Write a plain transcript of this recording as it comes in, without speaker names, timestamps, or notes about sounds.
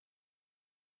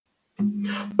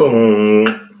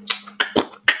Boom.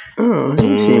 Oh,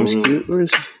 he seems cute.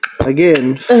 Where's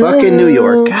again? Fucking New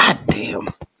York. God damn.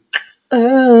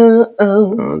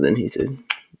 Oh, then he said.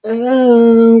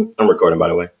 I'm recording, by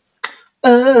the way.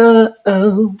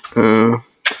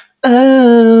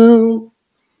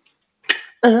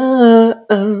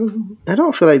 I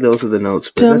don't feel like those are the notes,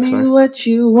 but Tell that's me fine. what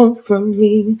you want from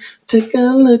me. Take a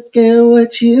look at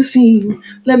what you see.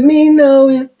 Let me know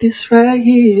if this right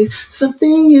here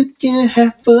something you can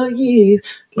have for years.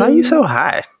 Why are you so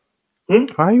high? Why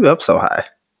are you up so high?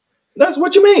 That's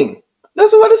what you mean.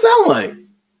 That's what it sounds like.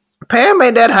 Pam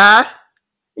ain't that high.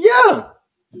 Yeah.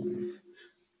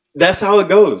 That's how it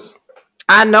goes.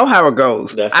 I know how it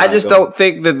goes. I just don't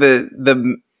think that the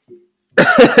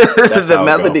the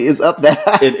melody is up that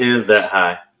high. It is that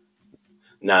high.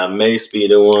 Now, Mace be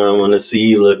the one want to see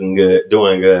you looking good,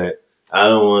 doing good. I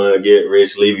don't want to get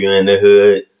rich, leave you in the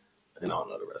hood. And I don't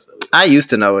know the rest of it. I used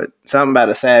to know it. Something about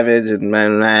a savage and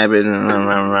rabbit.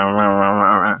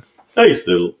 I used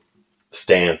to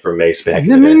stand for Mace back Let in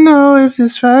the me day. know if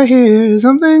this right here is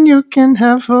something you can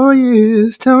have for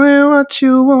years. Tell me what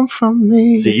you want from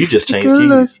me. See, you just changed Take a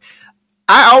look. keys.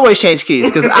 I always change keys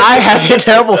because I have a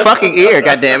terrible fucking ear.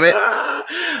 God damn it!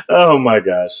 Oh my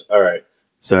gosh! All right,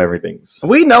 so everything's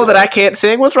We know that I can't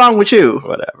sing. What's wrong with you?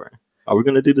 whatever. Are we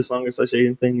gonna do the song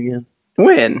association thing again?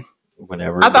 When?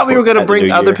 Whenever. I thought we were going to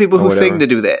bring other people who sing to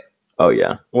do that. Oh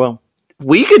yeah. Well,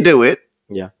 We could do it.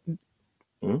 yeah.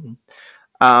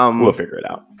 Mm-hmm. We'll figure it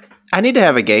out. I need to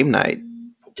have a game night.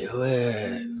 Do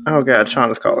it. Oh god, Sean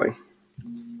is calling.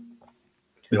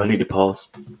 Do I need to pause?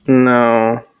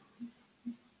 No.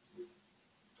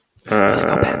 Let's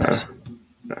go Panthers.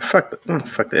 Fuck the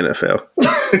NFL.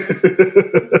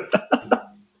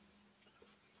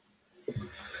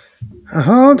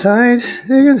 Hold tight, take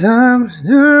your time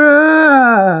to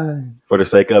ride. For the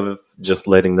sake of just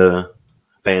letting the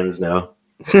fans know,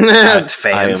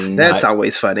 Fans, am that's not-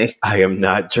 always funny. I am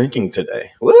not drinking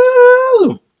today.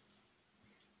 Woo!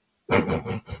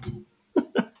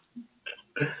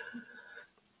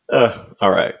 All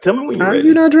right. Tell me when you're Are ready.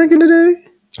 you not drinking today?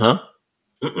 Huh?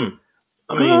 Mm-mm.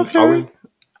 I mean, Okay. are we?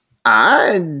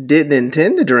 I didn't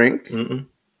intend to drink. Mm-mm.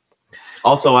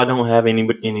 Also, I don't have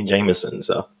any Jameson,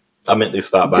 so I meant to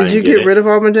stop by. Did you and get get rid of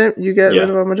all my You got Yeah. rid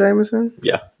of all my Jameson?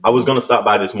 Yeah, I was gonna stop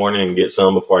by this morning and get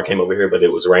some before I came over here, but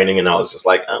it was raining, and I was just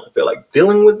like, I don't feel like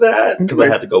dealing with that because I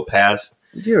had to go past.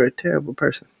 You're a terrible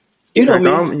person. You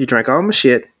know You drank all my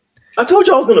shit. I told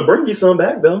you I was gonna bring you some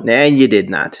back though. And you did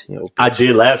not. I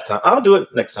did last time. I'll do it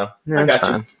next time. I That's got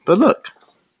fine. But look,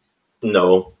 you.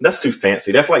 No, that's too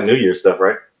fancy. That's like New Year's stuff,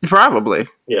 right? probably.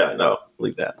 Yeah, no,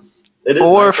 leave that. It is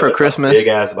Or nice, for though. It's Christmas. a big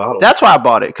ass bottle. That's why I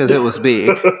bought it, because it was big.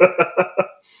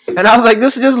 And I was like,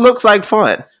 this just looks like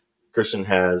fun. Christian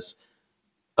has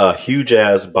a huge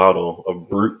ass bottle of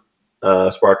Brut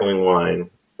sparkling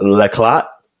wine, Le Clat,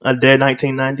 a dead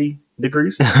 1990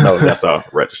 degrees. No, that's a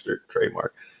registered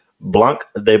trademark. Blanc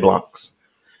de Blancs,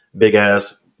 big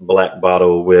ass black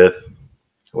bottle with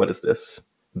what is this?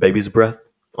 Baby's breath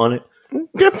on it.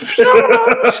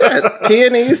 Shit.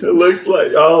 Peonies. It looks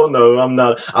like. Oh no, I'm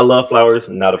not. I love flowers.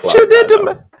 Not a flower. You did guy, to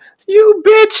no. me. You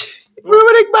bitch.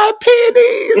 Ruining my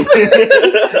peonies.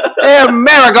 They're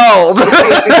marigold.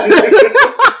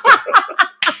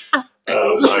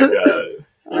 Oh my god.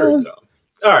 You're dumb.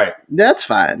 All right. That's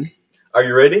fine. Are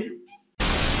you ready?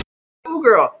 Ooh,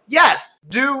 girl. Yes.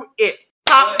 Do it.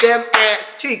 Pop them ass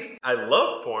cheeks. I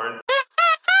love porn.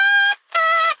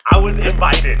 I was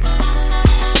invited.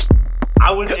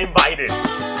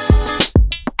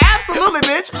 Absolutely,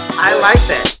 bitch.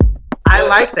 I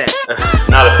like that.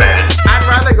 Not a fan. I'd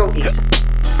rather go eat.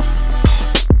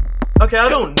 Okay, I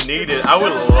don't need it. I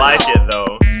would like it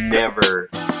though. Never,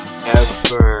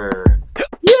 ever.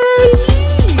 Yay!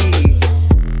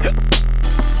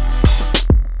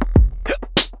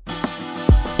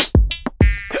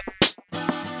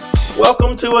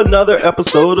 Welcome to another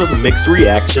episode of Mixed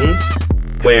Reactions,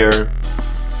 where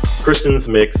Christian's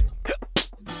mixed.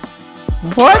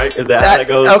 What? Right? Is that how it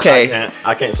goes? Okay.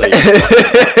 I can't say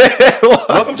it.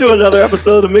 Welcome to another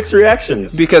episode of Mixed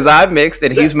Reactions. Because I'm mixed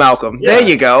and he's Malcolm. Yeah. There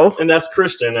you go. And that's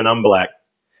Christian and I'm black.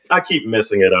 I keep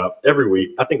messing it up every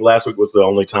week. I think last week was the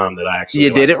only time that I actually You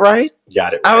did it right?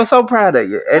 got it I right. was so proud of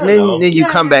you. And I know. then you Yeah.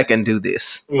 come back and do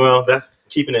this. Well, that's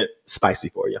keeping it spicy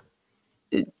for you.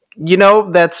 You know,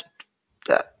 that's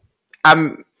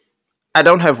I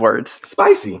don't have words.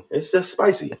 Spicy. It's just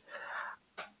spicy.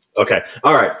 Okay.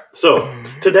 All right. So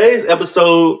today's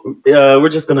episode, we're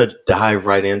just going to dive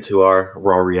right into our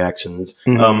raw reactions.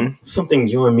 Mhm. Something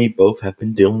you and me both have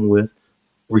been dealing with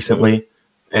recently.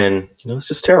 And, it's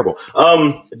just terrible.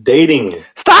 Dating.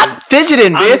 Stop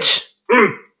fidgeting, bitch.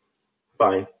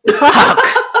 Fine.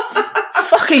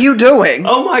 Fuck are you doing?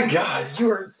 Oh my God,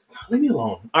 leave me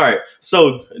alone. All right,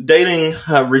 so dating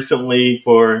recently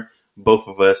for both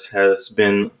of us has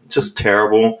been just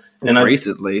terrible, and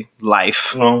Recently,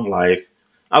 life. life.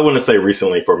 I wouldn't say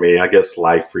recently for me. I guess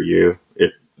life for you,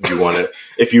 if you want to,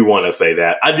 if you want to say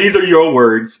that. These are your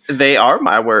words. They are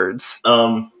my words.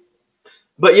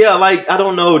 But yeah, like I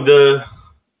don't know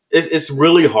it's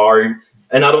really hard.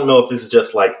 And I don't know if it's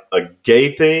just like a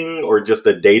gay thing or just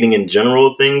a dating in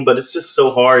general thing, but it's just so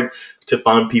hard to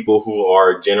find people who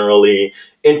are generally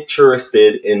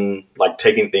interested in like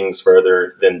taking things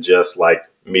further than just like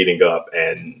meeting up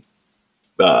and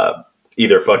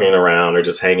either fucking around or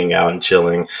just hanging out and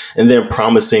chilling and then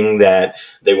promising that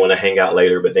they want to hang out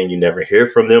later, but then you never hear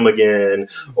from them again.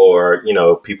 Or, you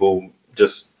know, people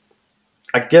just,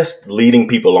 I guess, leading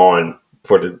people on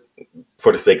for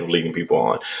the sake of leading people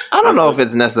on. I don't know if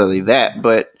it's necessarily that,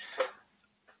 but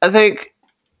I think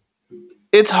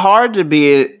it's hard to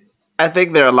be. I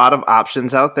think there are a lot of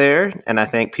options out there, and I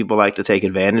think people like to take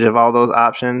advantage of all those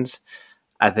options.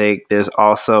 I think there's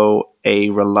also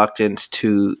a reluctance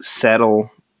to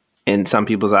settle in some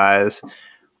people's eyes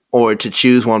or to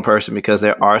choose one person because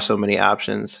there are so many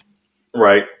options.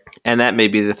 Right. And that may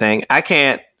be the thing. I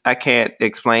can't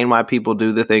explain why people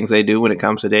do the things they do when it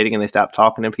comes to dating and they stop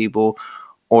talking to people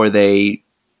or they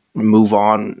move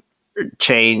on, or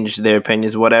change their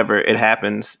opinions, whatever it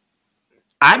happens.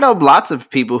 I know lots of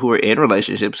people who are in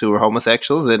relationships who are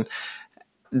homosexuals and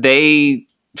they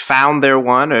found their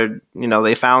one, or, you know,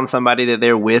 they found somebody that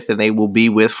they're with and they will be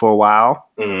with for a while.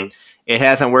 Mm-hmm. It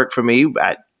hasn't worked for me.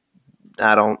 I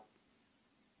don't,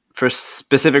 for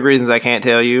specific reasons I can't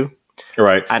tell you.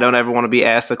 Right. I don't ever want to be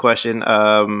asked the question,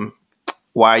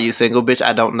 why are you single, bitch?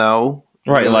 I don't know.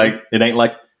 Right. Really. Like, it ain't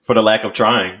like for the lack of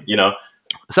trying, you know?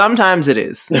 Sometimes it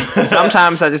is.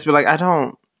 Sometimes I just be like, I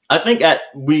don't. I think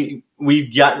we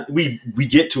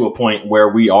get to a point where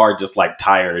we are just like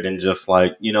tired and just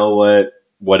like, you know what,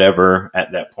 whatever.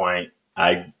 At that point,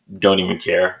 I don't even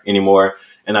care anymore.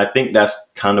 And I think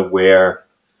that's kind of where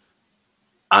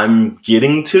I'm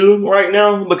getting to right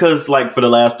now, because like for the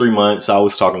last 3 months, I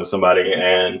was talking to somebody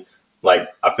and like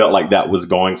I felt like that was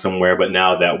going somewhere, but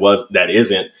now that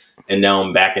isn't. And now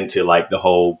I'm back into like the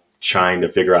whole trying to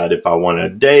figure out if I want to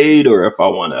date or if I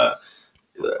want to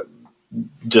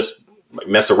just like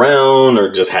mess around or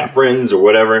just have friends or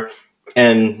whatever.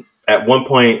 And at one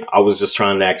point I was just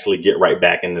trying to actually get right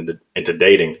back into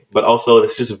dating, but also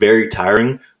it's just very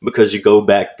tiring because you go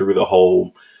back through the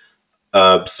whole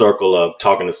circle of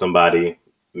talking to somebody,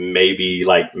 maybe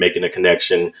like making a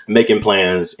connection, making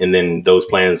plans, and then those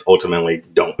plans ultimately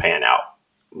don't pan out.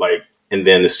 Like, and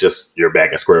then it's just, you're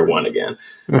back at square one again.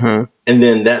 Mm-hmm. And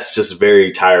then that's just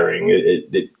very tiring.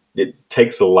 It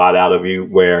takes a lot out of you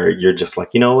where you're just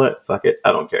like, you know what? Fuck it.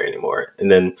 I don't care anymore. And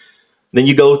then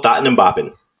you go thotting and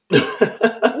bopping.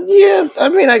 Yeah. I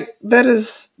mean, that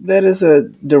is a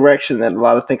direction that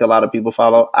a lot of people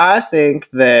follow. I think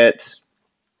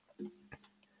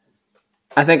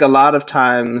a lot of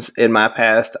times in my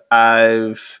past,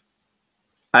 I've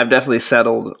definitely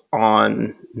settled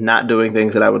on not doing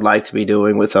things that I would like to be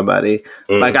doing with somebody.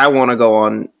 Mm. Like I want to go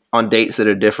on dates that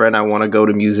are different. I want to go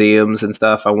to museums and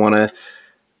stuff. I want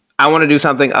to do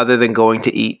something other than going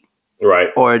to eat. Right.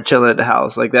 Or chilling at the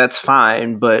house. Like that's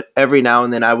fine. But every now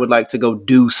and then I would like to go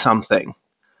do something.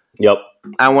 Yep.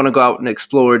 I want to go out and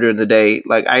explore during the day.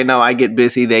 Like I know I get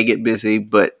busy, they get busy,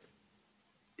 but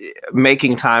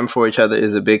making time for each other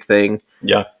is a big thing.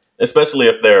 Yeah. Especially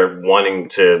if they're wanting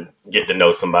to get to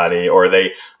know somebody, or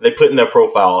they put in their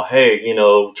profile, hey, you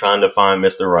know, trying to find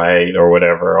Mr. Right or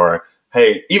whatever. Or,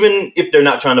 hey, even if they're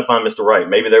not trying to find Mr. Right,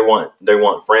 maybe they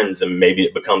want friends, and maybe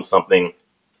it becomes something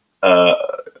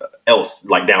else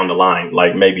like down the line.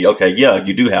 Like maybe, okay, yeah,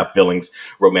 you do have feelings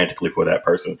romantically for that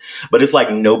person, but it's like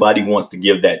nobody wants to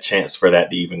give that chance for that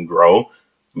to even grow,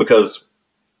 because,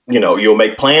 you know, you'll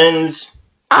make plans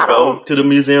to go to the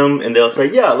museum and they'll say,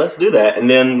 yeah, let's do that. And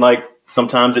then like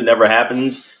sometimes it never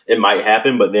happens. It might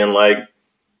happen, but then like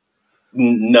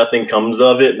nothing comes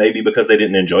of it, maybe because they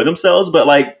didn't enjoy themselves. But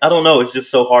like, I don't know. It's just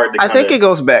so hard to I think it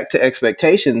goes back to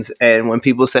expectations. And when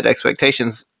people set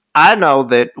expectations, I know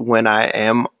that when I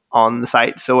am on the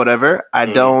sites or whatever, I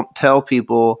don't tell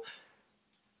people,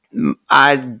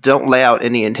 I don't lay out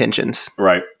any intentions.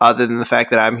 Right. Other than the fact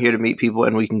that I'm here to meet people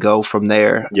and we can go from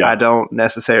there. Yeah. I don't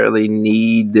necessarily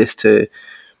need this to,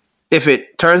 if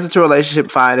it turns into a relationship,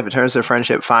 fine. If it turns to a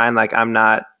friendship, fine. Like I'm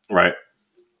not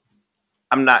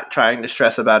trying to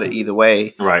stress about it either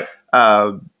way. Right.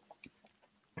 And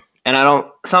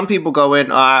some people go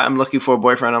in, I'm looking for a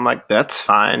boyfriend. I'm like, that's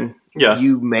fine. Yeah.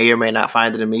 You may or may not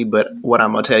find it in me, but what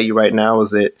I'm gonna tell you right now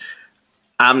is that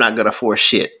I'm not gonna force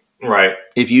shit. Right.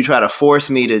 If you try to force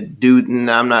me to do,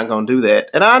 I'm not gonna do that.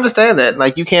 And I understand that.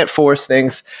 Like, you can't force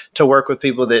things to work with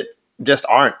people that just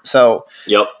aren't. So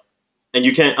Yep. And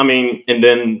you can't, I mean, and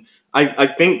then I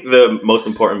think the most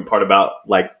important part about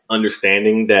like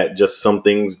understanding that just some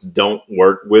things don't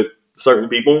work with certain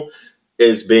people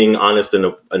is being honest and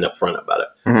upfront about it.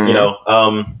 You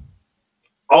know,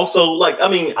 also, like, I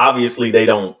mean, obviously they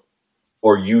don't,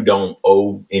 or you don't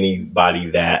owe anybody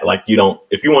that. Like, you don't,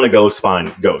 if you want to ghost,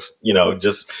 fine, ghost. You know,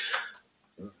 just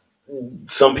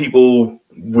some people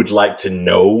would like to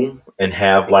know and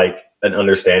have like an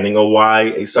understanding of why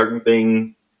a certain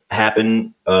thing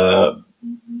happened,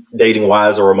 dating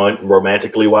wise or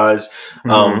romantically wise.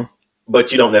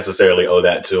 But you don't necessarily owe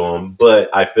that to them. But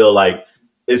I feel like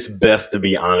it's best to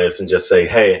be honest and just say,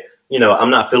 hey, you know, I'm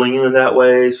not feeling you in that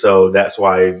way. So that's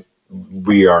why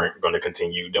we aren't going to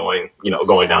continue going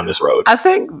down this road. I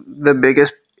think the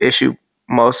biggest issue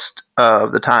most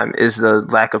of the time is the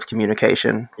lack of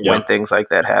communication when things like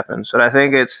that happen. So I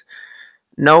think it's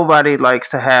nobody likes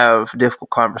to have difficult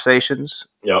conversations,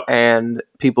 and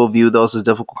people view those as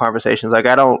difficult conversations. Like,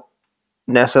 I don't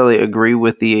necessarily agree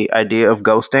with the idea of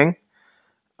ghosting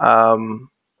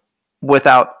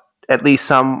without at least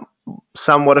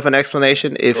somewhat of an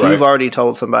explanation. If you've already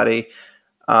told somebody,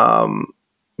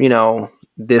 you know,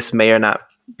 this may or not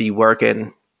be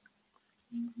working,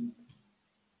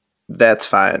 that's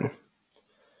fine.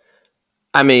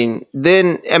 I mean,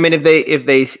 if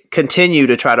they continue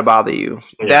to try to bother you,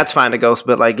 that's fine to ghost.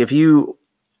 But like, if you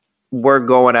were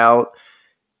going out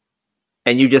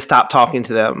and you just stop talking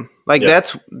to them, like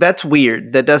that's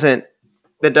weird. That doesn't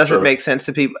make sense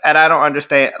to people. And I don't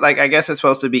understand. Like, I guess it's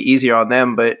supposed to be easier on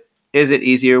them, but is it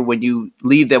easier when you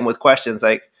leave them with questions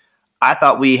like, I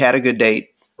thought we had a good date.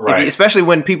 Right. Especially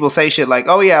when people say shit like,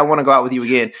 oh yeah, I want to go out with you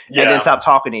again, and then stop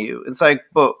talking to you. It's like,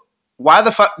 but why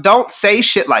the fuck? Don't say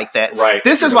shit like that. Right.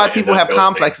 This is why people have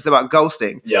complexes about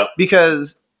ghosting. Yep.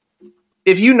 Because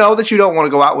if you know that you don't want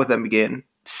to go out with them again,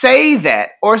 say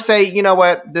that. Or say, you know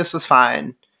what, this was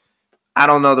fine. I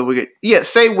don't know that we're good. Yeah,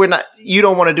 say you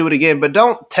don't want to do it again, but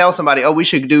don't tell somebody, oh, we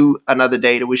should do another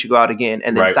date or we should go out again,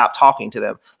 and then stop talking to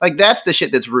them. Like, that's the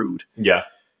shit that's rude. Yeah.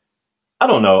 I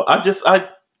don't know. I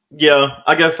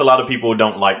guess a lot of people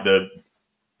don't like to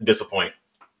disappoint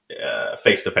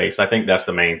face to face. I think that's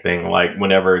the main thing. Like,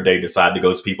 whenever they decide to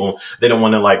ghost people, they don't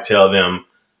want to like tell them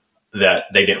that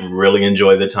they didn't really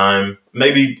enjoy the time.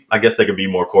 Maybe, I guess they could be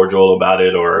more cordial about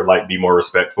it, or like be more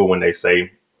respectful when they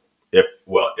say,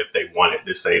 if they wanted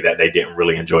to say that they didn't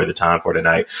really enjoy the time for the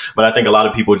night. But I think a lot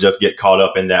of people just get caught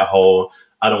up in that whole,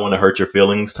 I don't want to hurt your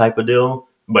feelings type of deal,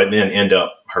 but then end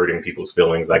up hurting people's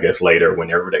feelings, I guess, later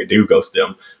whenever they do ghost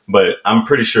them. But I'm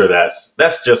pretty sure that's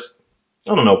just,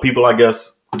 I don't know, people, I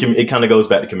guess, it kind of goes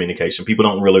back to communication. People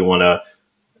don't really want to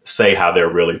say how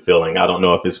they're really feeling. I don't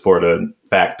know if it's for the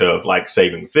fact of like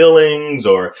saving feelings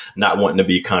or not wanting to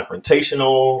be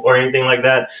confrontational or anything like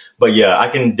that. But yeah, I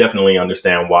can definitely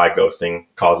understand why ghosting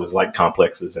causes like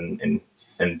complexes and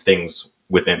things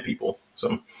within people.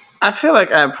 So I feel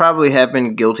like I probably have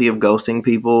been guilty of ghosting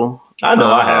people. I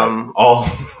know I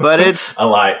have. But it's a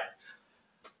lot.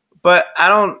 But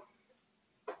I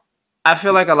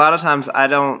feel like a lot of times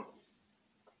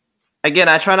again,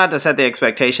 I try not to set the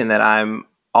expectation that I'm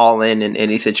all in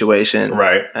any situation,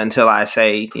 right? Until I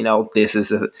say, you know,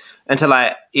 until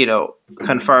I, you know,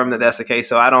 confirm that that's the case.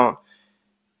 So I don't.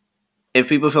 If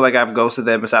people feel like I've ghosted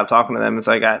them and stopped talking to them, it's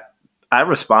like I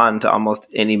respond to almost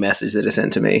any message that is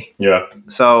sent to me. Yeah.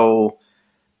 So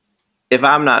if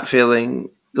I'm not feeling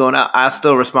going out, I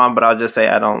still respond, but I'll just say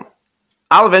I don't.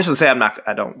 I'll eventually say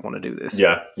I don't want to do this.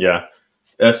 Yeah, yeah.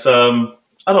 That's I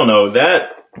don't know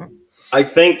that. I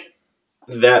think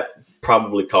that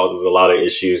probably causes a lot of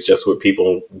issues just with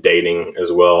people dating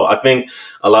as well. I think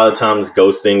a lot of times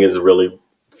ghosting is really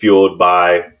fueled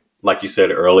by, like you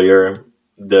said earlier,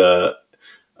 the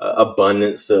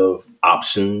abundance of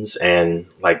options and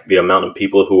like the amount of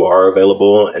people who are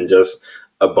available, and just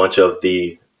a bunch of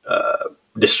the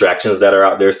distractions that are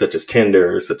out there, such as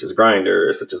Tinder, such as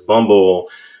Grindr, such as Bumble,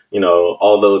 you know,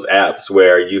 all those apps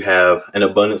where you have an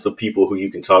abundance of people who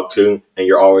you can talk to, and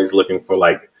you're always looking for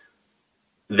like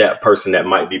that person that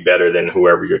might be better than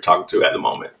whoever you're talking to at the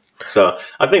moment. So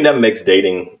I think that makes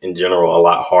dating in general a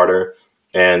lot harder,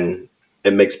 and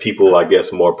it makes people, I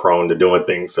guess, more prone to doing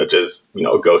things such as, you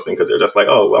know, ghosting, because they're just like,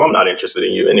 oh, well, I'm not interested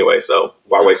in you anyway, so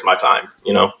why waste my time,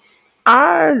 you know?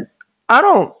 I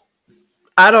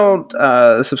don't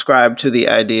subscribe to the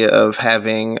idea of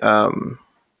having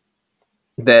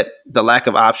that the lack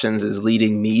of options is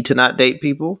leading me to not date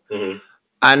people. Mm-hmm.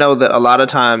 I know that a lot of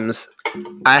times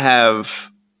I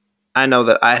know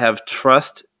that I have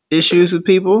trust issues with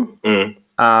people. Mm.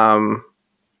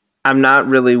 I'm not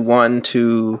really one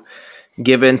to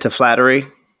give in to flattery.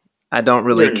 I don't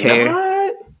really You're care.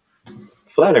 not?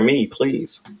 Flatter me,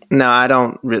 please. No, I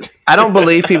don't. I don't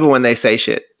believe people when they say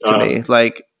shit to me.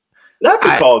 Like that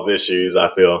could cause issues.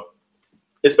 I feel,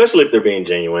 especially if they're being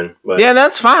genuine. But yeah,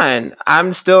 that's fine.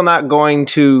 I'm still not going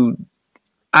to.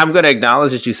 I'm going to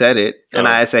acknowledge that you said it, and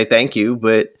I say thank you.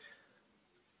 But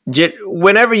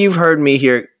whenever you've heard me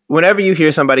here, whenever you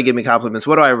hear somebody give me compliments,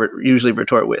 what do I usually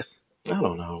retort with? I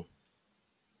don't know.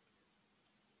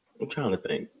 I'm trying to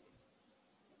think.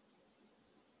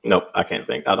 Nope, I can't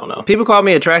think. I don't know. People call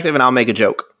me attractive, and I'll make a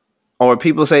joke. Or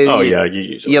people say, "Oh yeah, you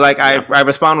usually." Yeah, like I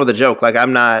respond with a joke. Like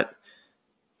I'm not.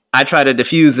 I try to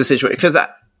diffuse the situation because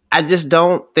I just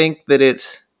don't think that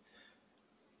it's.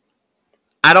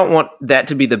 I don't want that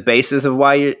to be the basis of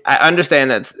why you. I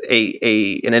understand that's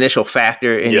an initial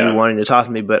factor in you wanting to talk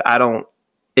to me, but I don't.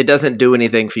 It doesn't do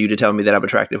anything for you to tell me that I'm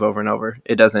attractive over and over.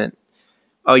 It doesn't.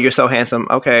 Oh, you're so handsome.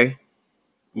 Okay.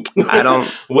 I don't.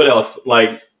 What else?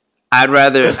 Like, I'd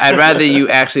rather you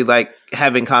actually like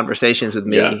having conversations with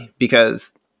me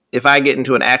because if I get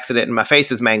into an accident and my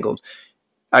face is mangled,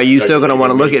 are you still going to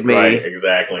want to look at me? Right,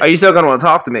 exactly. Are you still going to want to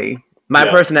talk to me? My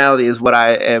personality is what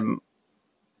I am.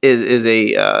 Is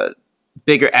a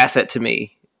bigger asset to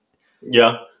me.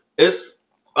 Yeah,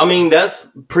 I mean,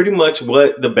 that's pretty much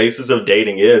what the basis of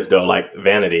dating is, though. Like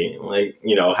vanity, like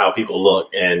how people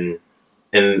look, and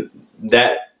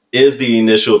that is the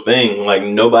initial thing. Like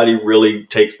nobody really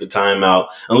takes the time out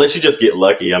unless you just get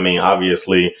lucky. I mean,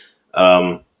 obviously,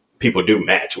 people do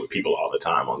match with people all the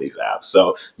time on these apps,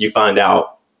 so you find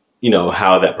out,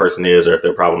 how that person is, or if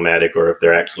they're problematic, or if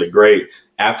they're actually great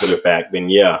after the fact. Then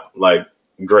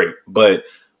great. But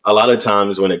a lot of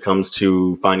times when it comes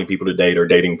to finding people to date or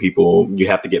dating people, you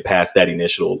have to get past that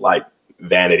initial like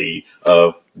vanity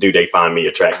of do they find me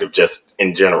attractive just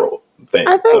in general thing.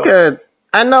 I think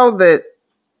I know that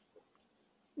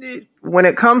when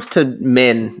it comes to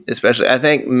men, especially, I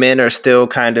think men are still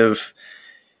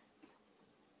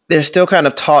they're still kind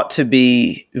of taught to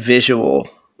be visual.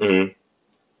 Mm-hmm.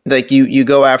 Like you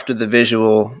go after the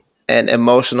visual and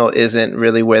emotional isn't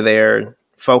really where they're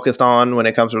focused on when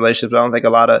it comes to relationships. I don't think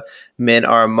a lot of men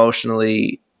are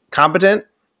emotionally competent.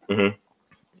 Mm-hmm.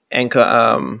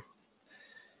 And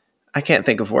I can't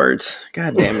think of words.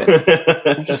 God damn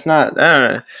it. I'm just not.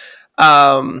 I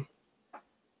don't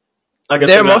know.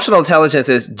 Their emotional intelligence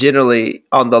is generally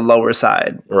on the lower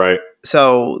side. Right.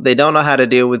 So they don't know how to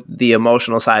deal with the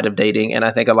emotional side of dating. And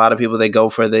I think a lot of people, they go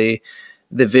for the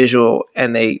visual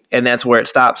and that's where it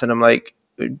stops. And I'm like,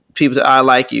 people say, I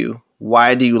like you.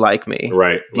 Why do you like me?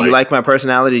 Right. Do you like my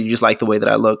personality? Or do you just like the way that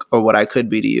I look or what I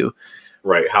could be to you?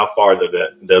 Right. How far does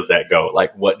that go?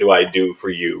 Like, what do I do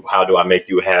for you? How do I make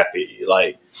you happy?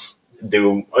 Like,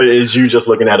 is you just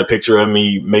looking at a picture of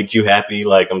me make you happy?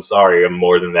 Like, I'm sorry, I'm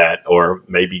more than that. Or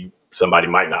maybe somebody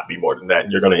might not be more than that.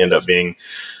 And you're going to end up being.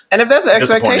 And if there's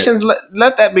expectations,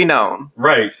 let that be known.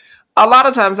 Right. A lot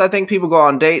of times I think people go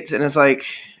on dates and it's like,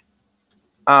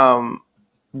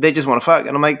 they just want to fuck.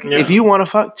 And I'm like, if you want to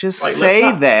fuck, just like,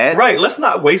 say that. Right. Let's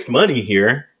not waste money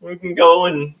here. We can go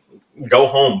and go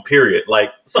home, period.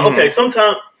 Like, okay,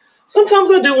 sometimes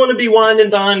I do want to be wined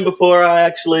and dined before I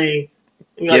actually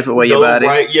give away your body.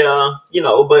 Right. Yeah.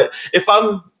 But if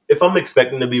I'm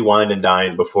expecting to be wined and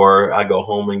dined before I go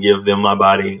home and give them my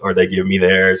body or they give me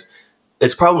theirs,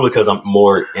 it's probably because I'm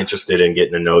more interested in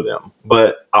getting to know them.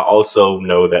 But I also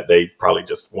know that they probably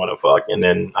just want to fuck, and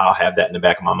then I'll have that in the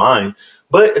back of my mind.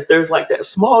 But if there's like that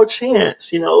small chance,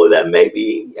 that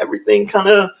maybe everything kind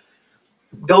of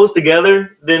goes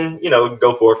together, then,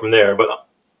 go for it from there. But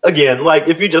again, like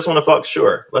if you just want to fuck,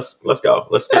 sure, let's go.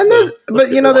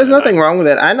 There's nothing wrong with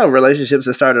that. I know relationships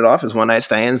that started off as one night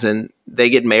stands and they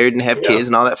get married and have kids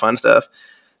and all that fun stuff.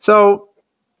 So,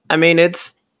 I mean,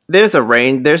 there's a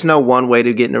range. There's no one way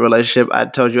to get in a relationship. I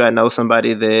told you I know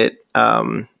somebody that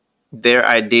their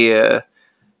idea.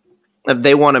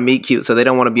 They want to meet cute, so they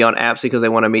don't want to be on apps because they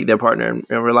want to meet their partner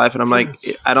in real life. And I'm like,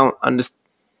 I don't understand.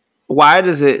 Why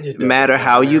does it matter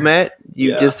how you met?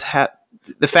 You just have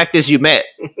the fact is you met.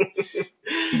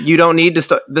 You don't need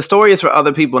to. The story is for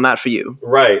other people, not for you.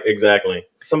 Right? Exactly.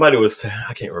 Somebody was.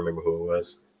 I can't remember who it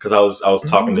was because I was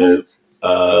talking to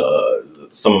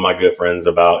some of my good friends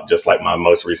about just like my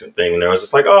most recent thing, and they was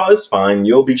just like, "Oh, it's fine.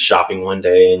 You'll be shopping one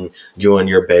day, and you and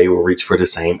your bae will reach for the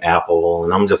same apple."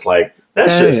 And I'm just like. That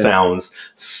shit sounds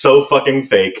so fucking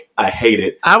fake. I hate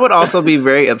it. I would also be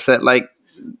very upset. Like,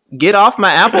 Get off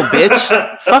my apple,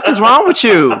 bitch. Fuck is wrong with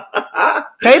you?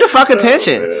 Pay the fuck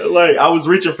attention. Like, I was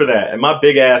reaching for that, and my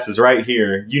big ass is right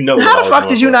here. You know, How the fuck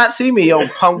did you not see me, yo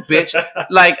punk bitch?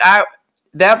 Like,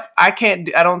 I can't.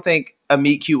 I don't think a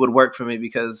meet cute would work for me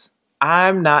because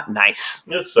I'm not nice.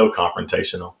 It's so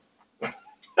confrontational.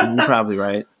 You're probably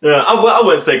right. Yeah, I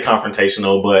wouldn't say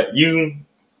confrontational, but you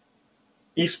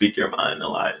speak your mind a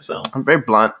lot. So I'm very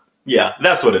blunt. Yeah,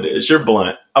 that's what it is. You're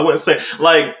blunt. I wouldn't say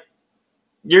like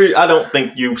I don't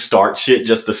think you start shit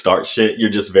just to start shit. You're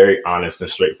just very honest and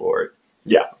straightforward.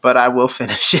 Yeah, but I will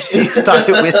finish it if you start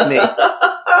it with me.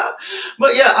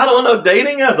 But yeah, I don't know.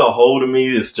 Dating as a whole to me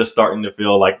is just starting to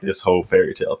feel like this whole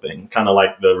fairy tale thing, kind of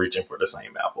like the reaching for the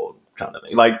same apple kind of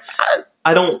thing. Like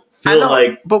I don't feel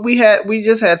like. But we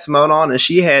just had Simone on, and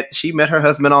she met her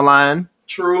husband online.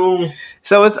 True.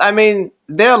 So it's. I mean,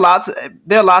 there are lots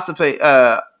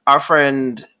of. Our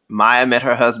friend Maya met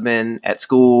her husband at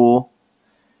school.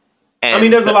 And I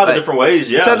mean, there's a lot of different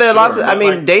ways. Yeah. So there are lots of. I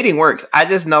mean, dating works. I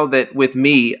just know that with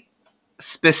me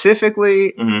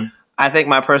specifically. Mm-hmm. I think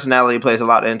my personality plays a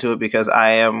lot into it because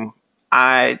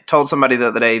I told somebody the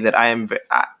other day that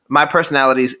my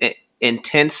personality is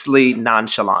intensely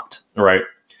nonchalant. Right.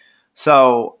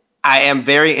 So I am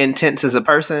very intense as a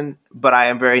person, but I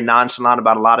am very nonchalant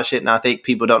about a lot of shit. And I think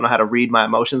people don't know how to read my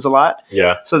emotions a lot.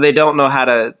 Yeah. So they don't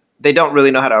really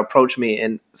know how to approach me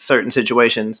in certain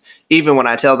situations. Even when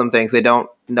I tell them things, they don't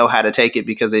know how to take it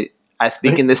because I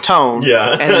speak in this tone.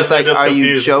 Yeah. And it's like, are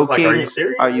you joking? Like, are you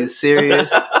serious? Are you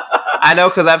serious? I know,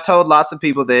 because I've told lots of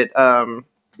people that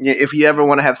if you ever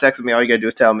want to have sex with me, all you gotta do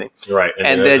is tell me. Right,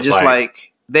 and they're just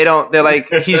like they're like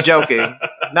he's joking.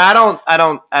 No, I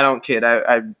don't kid.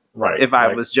 Right. If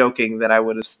I was joking, then I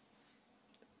would have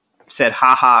said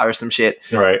haha or some shit.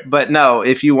 Right. But no,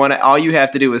 if you want to, all you have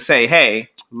to do is say, hey,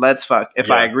 let's fuck. If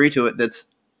I agree to it, let's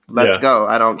go.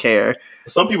 I don't care.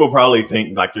 Some people probably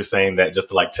think like you're saying that just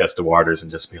to like test the waters and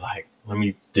just be like, let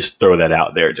me just throw that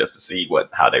out there just to see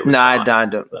how they respond. No, I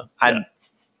don't. So,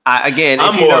 yeah.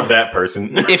 I'm more of that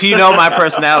person. If you know my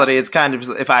personality, it's kind of,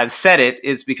 if I've said it,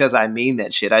 it's because I mean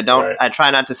that shit. I try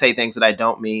not to say things that I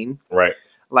don't mean. Right.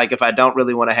 Like if I don't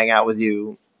really want to hang out with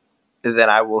you, then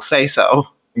I will say so.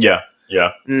 Yeah.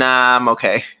 Yeah. Nah, I'm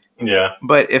okay. Yeah.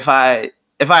 But if I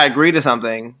agree to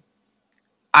something,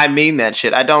 I mean that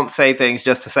shit. I don't say things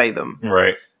just to say them.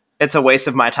 Right. It's a waste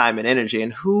of my time and energy.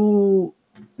 And who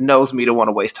knows me to want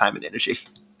to waste time and energy?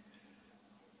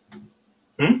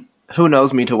 Who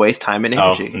knows me to waste time and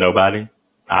energy? Oh, nobody.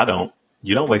 I don't.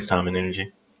 You don't waste time and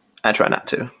energy. I try not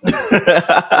to.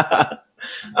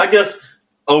 I guess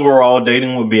overall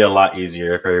dating would be a lot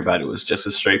easier if everybody was just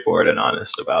as straightforward and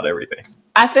honest about everything.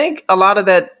 I think a lot of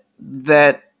that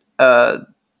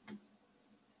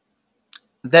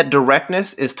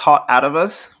directness is taught out of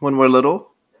us when we're little.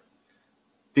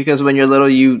 Because when you're little,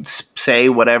 you say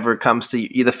whatever comes to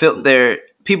you.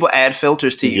 People add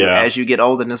filters to you as you get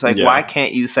older. And it's like, why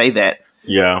can't you say that?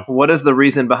 Yeah. What is the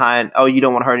reason behind, you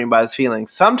don't want to hurt anybody's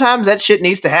feelings? Sometimes that shit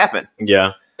needs to happen.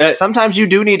 Yeah. Sometimes you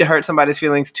do need to hurt somebody's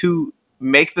feelings to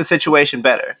make the situation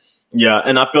better. Yeah.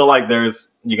 And I feel like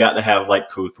you got to have like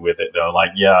couth with it though.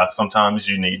 Like, yeah, sometimes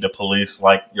you need to police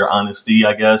like your honesty,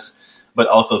 I guess. But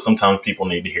also sometimes people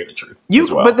need to hear the truth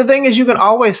as well. But the thing is, you can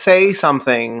always say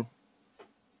something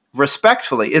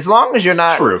respectfully, as long as you're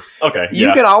not true. Okay,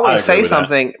 you can always say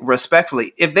something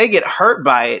respectfully. If they get hurt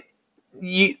by it,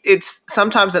 it's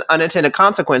sometimes an unintended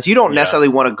consequence. You don't necessarily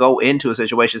want to go into a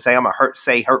situation say I'm gonna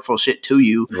say hurtful shit to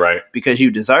you, right? Because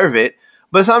you deserve it.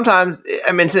 But sometimes,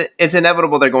 I mean, it's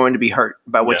inevitable they're going to be hurt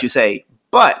by what you say.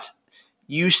 But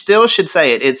you still should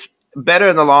say it. It's better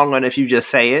in the long run if you just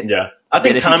say it. Yeah, I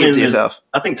think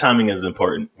timing is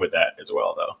important with that as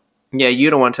well, though. Yeah, you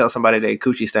don't want to tell somebody they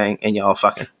coochie stank and y'all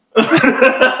fucking. Or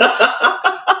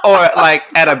like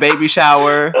at a baby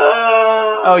shower.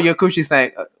 Oh, your coochie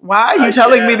stank. Why are you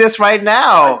telling me this right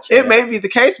now? It may be the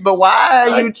case, but why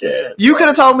are you? You could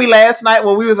have told me last night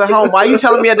when we was at home. Why are you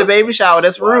telling me at the baby shower?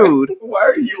 That's rude. Why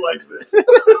are you like this?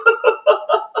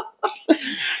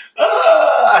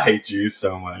 I hate you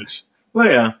so much. Well,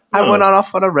 yeah. I went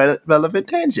off on a relevant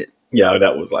tangent. Yeah,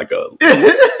 that was like a...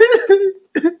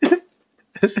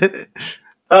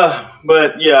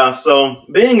 but yeah, so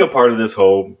being a part of this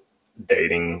whole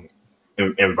dating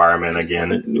environment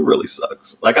again, it really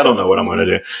sucks. Like, I don't know what I'm going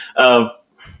to do.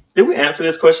 Did we answer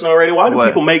this question already? Why do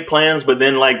people make plans but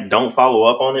then like don't follow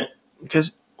up on it?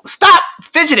 Because stop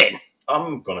fidgeting.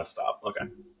 I'm going to stop. Okay.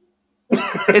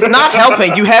 It's not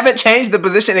helping. You haven't changed the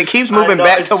position. It keeps moving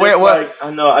back to where it was. Like,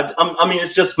 I know. I mean,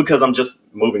 it's just because I'm just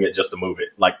moving it just to move it.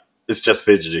 Like, it's just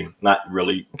fidgeting, not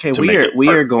really. Okay, we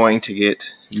are going to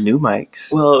get New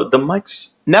mics. Well, the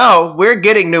mics. No, we're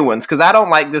getting new ones because I don't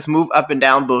like this move up and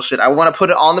down bullshit. I want to put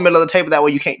it on the middle of the table that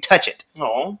way you can't touch it.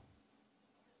 Oh,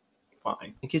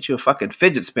 fine. And get you a fucking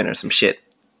fidget spinner or some shit.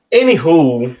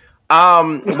 Anywho,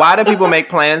 why do people make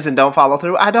plans and don't follow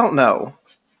through? I don't know.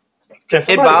 can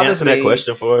somebody answer that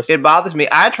question for us? It bothers me.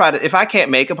 I try to, if I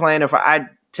can't make a plan, if I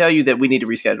tell you that we need to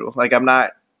reschedule, like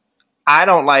I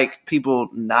don't like people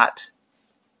not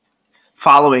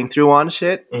following through on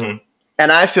shit. Mm-hmm.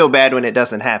 And I feel bad when it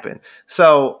doesn't happen.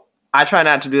 So I try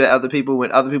not to do that to other people.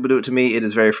 When other people do it to me, it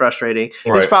is very frustrating.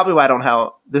 Right. This is probably why I don't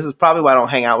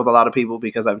hang out with a lot of people,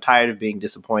 because I'm tired of being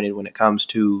disappointed when it comes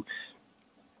to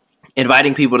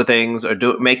inviting people to things or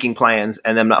making plans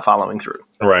and them not following through.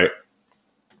 Right.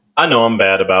 I know I'm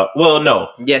bad about. Well, no,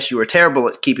 Yes, you are terrible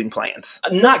at keeping plans.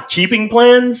 not keeping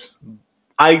plans.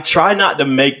 I try not to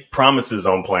make promises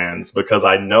on plans because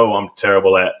I know I'm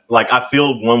terrible at. Like, I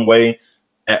feel one way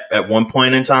at one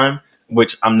point in time,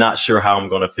 which I'm not sure how I'm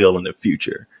going to feel in the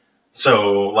future.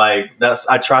 So, like,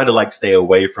 I try to like stay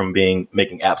away from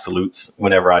making absolutes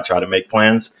whenever I try to make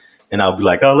plans, and I'll be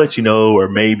like, I'll let you know, or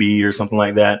maybe, or something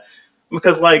like that.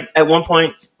 Because, like, at one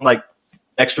point, like,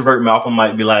 extrovert Malcolm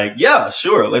might be like, yeah,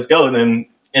 sure, let's go, and then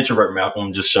introvert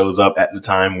Malcolm just shows up at the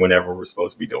time whenever we're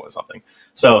supposed to be doing something.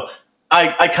 So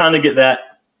I kind of get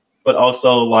that, but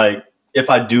also, like, if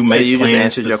I do make So you plans just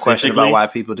answered your question about why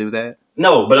people do that?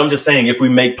 No, but I'm just saying, if we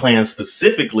make plans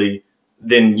specifically,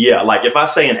 then yeah, like if I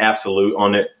say an absolute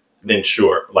on it, then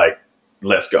sure, like,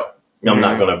 let's go. I'm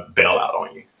not going to bail out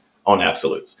on you on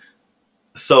absolutes.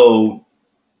 So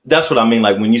that's what I mean.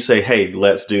 Like, when you say, hey,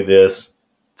 let's do this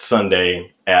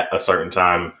Sunday at a certain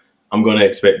time, I'm going to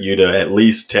expect you to at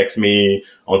least text me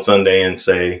on Sunday and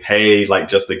say, hey, like,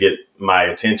 just to get my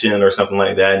attention or something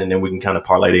like that. And then we can kind of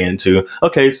parlay it into,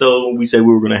 okay, so we said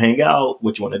we were going to hang out.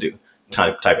 What you want to do?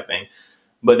 Type of thing.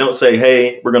 But don't say,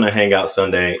 hey, we're going to hang out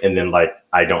Sunday. And then, like,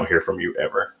 I don't hear from you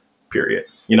ever, period.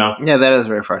 You know? Yeah, that is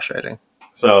very frustrating.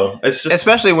 So it's just.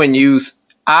 Especially when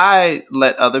I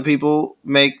let other people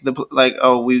make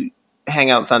we hang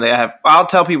out Sunday. I'll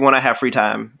tell people when I have free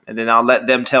time, and then I'll let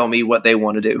them tell me what they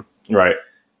want to do. Right.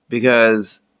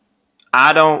 Because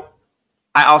I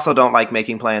also don't like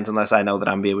making plans unless I know that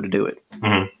I'm be able to do it.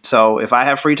 Mm-hmm. So if I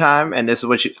have free time and this is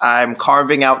what I'm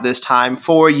carving out this time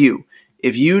for you,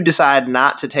 if you decide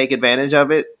not to take advantage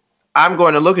of it, I'm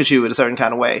going to look at you in a certain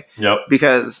kind of way. Yep.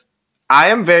 Because I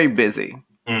am very busy.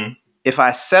 Mm-hmm. If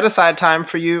I set aside time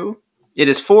for you, it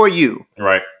is for you.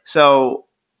 Right. So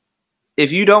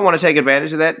if you don't want to take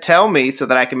advantage of that, tell me so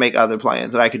that I can make other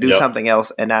plans, that I could do something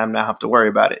else and I'm not have to worry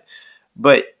about it.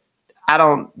 But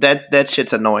that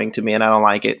shit's annoying to me and I don't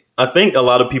like it. I think a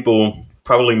lot of people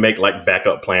probably make like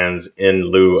backup plans in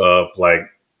lieu of like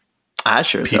I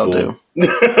sure as hell do.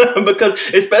 Because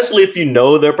especially if you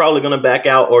know they're probably going to back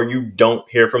out or you don't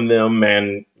hear from them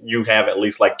and you have at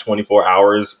least like 24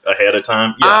 hours ahead of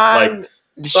time. Yeah,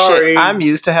 sorry. I'm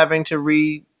used to having to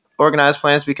reorganize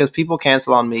plans because people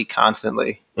cancel on me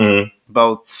constantly. Mm.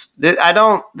 Both.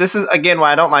 This is again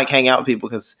why I don't like hanging out with people,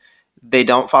 because they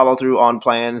don't follow through on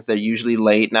plans. They're usually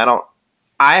late, and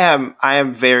I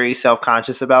am very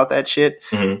self-conscious about that shit.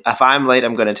 Mm-hmm. If I'm late,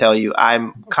 I'm going to tell you.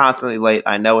 I'm constantly late.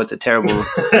 I know it's terrible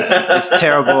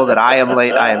that I am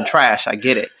late. I am trash. I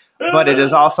get it. But it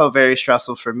is also very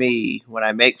stressful for me when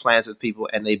I make plans with people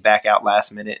and they back out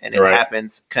last minute, and it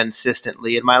happens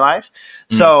consistently in my life.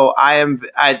 Mm. So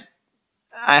I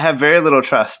have very little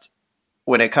trust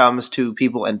when it comes to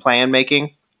people and plan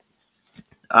making.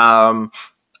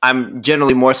 I'm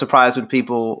generally more surprised when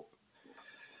people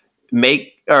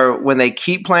when they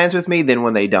keep plans with me than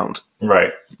when they don't.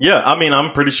 Right. Yeah. I mean,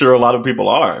 I'm pretty sure a lot of people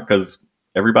are, because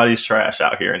everybody's trash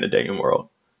out here in the dating world.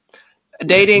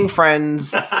 Dating,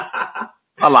 friends,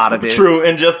 a lot of it. True.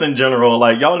 And just in general,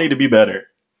 like, y'all need to be better.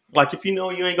 Like, if you know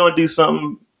you ain't going to do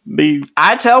something,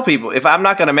 I tell people, if I'm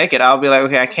not going to make it, I'll be like,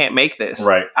 okay, I can't make this.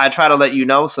 Right. I try to let you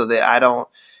know so that I don't,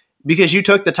 because you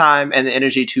took the time and the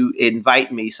energy to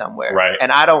invite me somewhere. Right.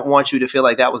 And I don't want you to feel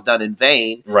like that was done in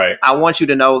vain. Right. I want you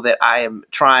to know that I am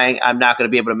trying. I'm not going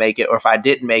to be able to make it. Or if I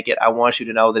didn't make it, I want you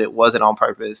to know that it wasn't on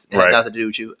purpose. It had nothing to do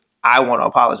with you. I want to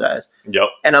apologize. Yep.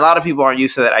 And a lot of people aren't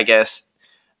used to that, I guess.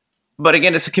 But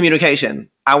again, it's a communication.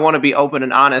 I want to be open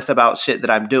and honest about shit that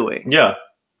I'm doing. Yeah.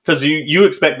 Because you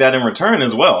expect that in return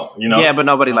as well, you know? Yeah, but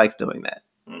nobody likes doing that.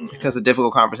 Because of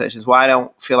difficult conversations. Why I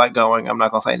don't feel like going, I'm not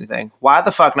going to say anything. Why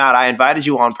the fuck not? I invited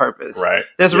you on purpose. Right.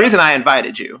 There's a reason I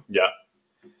invited you. Yeah.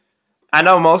 I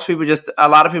know a lot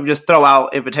of people just throw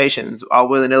out invitations all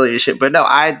willy-nilly and shit. But no,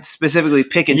 I specifically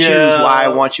pick and choose why I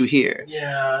want you here.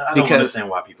 Yeah, I don't understand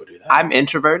why people do that. I'm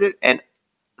introverted, and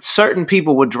certain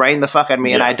people would drain the fuck out of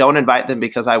me, and I don't invite them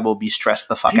because I will be stressed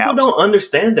the fuck out. People don't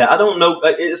understand that. I don't know.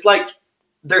 It's like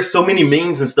there's so many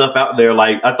memes and stuff out there.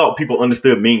 Like I thought people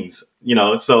understood memes,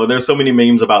 so there's so many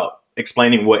memes about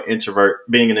explaining what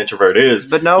being an introvert is.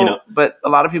 But but a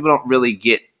lot of people don't really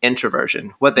get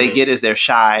introversion. What they get is they're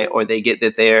shy, or they get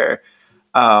that they're,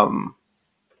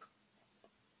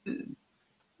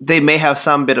 they may have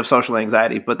some bit of social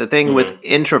anxiety. But the thing with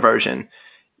introversion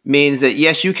means that,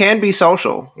 yes, you can be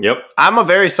social. Yep. I'm a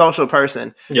very social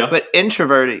person. Yeah. But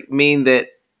introverted mean that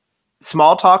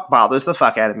small talk bothers the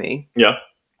fuck out of me. Yeah.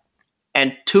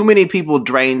 And too many people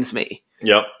drains me.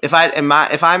 Yep. If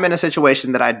I'm in a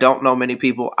situation that I don't know many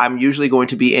people, I'm usually going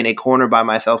to be in a corner by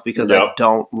myself because I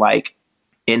don't like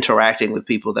interacting with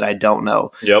people that I don't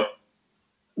know. Yep.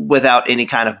 Without any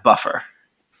kind of buffer.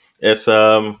 It's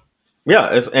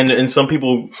and some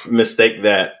people mistake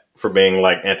that for being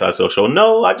like antisocial.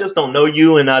 No, I just don't know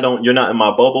you, and you're not in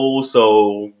my bubble,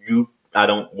 so I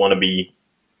don't want to be,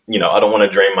 I don't want to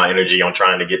drain my energy on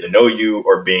trying to get to know you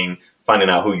or finding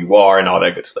out who you are and all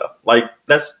that good stuff. Like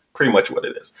that's pretty much what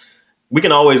it is. We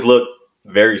can always look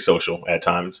very social at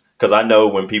times, because I know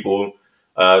when people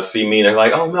see me and they're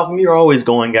like, "Oh, Malcolm, you're always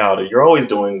going out, or you're always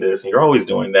doing this, and you're always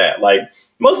doing that." Like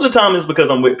most of the time, it's because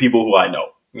I'm with people who I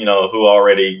know, who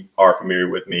already are familiar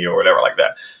with me or whatever like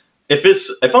that.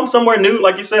 If I'm somewhere new,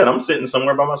 like you said, I'm sitting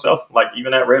somewhere by myself, like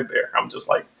even at Red Bear, I'm just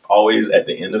like always at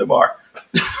the end of the bar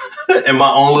in my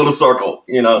own little circle,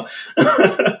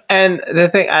 And the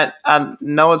thing, I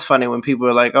know it's funny when people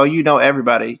are like, "Oh, you know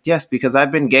everybody." Yes, because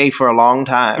I've been gay for a long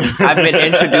time. I've been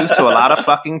introduced to a lot of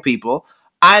fucking people.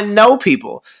 I know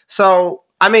people. So,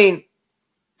 I mean,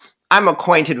 I'm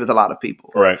acquainted with a lot of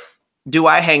people. Right. Do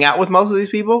I hang out with most of these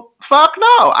people? Fuck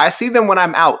no. I see them when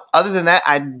I'm out. Other than that,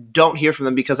 I don't hear from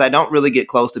them because I don't really get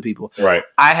close to people. Right.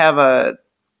 I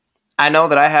know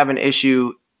that I have an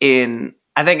issue in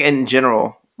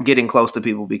general getting close to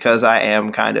people, because I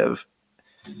am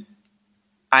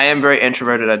very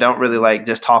introverted. I don't really like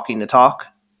just talking to talk.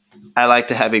 I like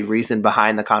to have a reason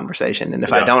behind the conversation. And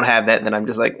if I don't have that, then I'm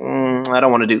just like, I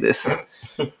don't want to do this.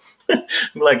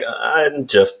 Like, I'm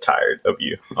just tired of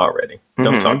you already.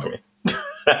 Don't talk to me.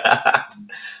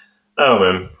 Oh,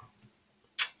 man.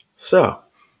 So.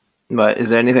 But is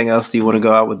there anything else you want to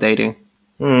go out with dating?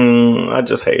 I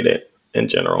just hate it in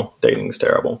general. Dating's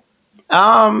terrible. There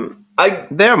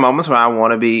are moments where I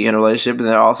want to be in a relationship, and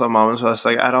there are also moments where it's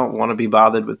like, I don't want to be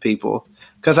bothered with people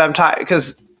because I'm tired.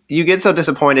 Because you get so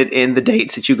disappointed in the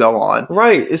dates that you go on.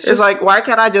 Right. It's like, why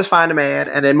can't I just find a man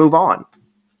and then move on?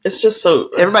 It's just so...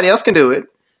 Everybody else can do it.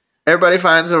 Everybody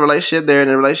finds a relationship. They're in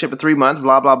a relationship for 3 months,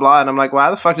 blah, blah, blah. And I'm like,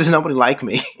 why the fuck does nobody like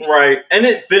me? Right. And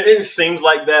it seems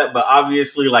like that, but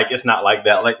obviously, like, it's not like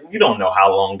that. Like, you don't know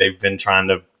how long they've been trying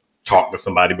to talk to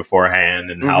somebody beforehand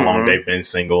and how long they've been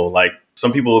single. Like,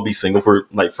 some people will be single for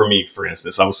me, for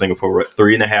instance, I was single for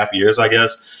 3.5 years, I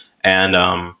guess. And,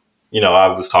 I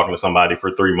was talking to somebody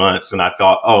for 3 months, and I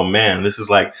thought, oh man, this is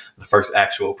like the first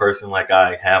actual person like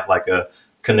I have like a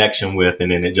connection with,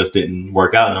 and then it just didn't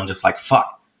work out. And I'm just like,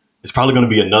 fuck, it's probably going to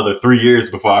be another 3 years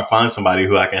before I find somebody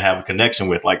who I can have a connection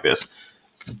with like this.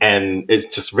 And it's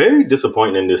just very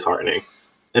disappointing and disheartening.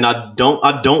 And I don't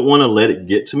want to let it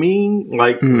get to me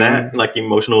like that, like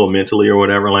emotional or mentally or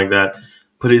whatever like that.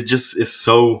 But it's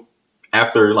so,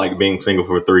 after like being single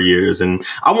for 3 years, and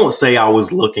I won't say I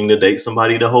was looking to date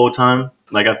somebody the whole time.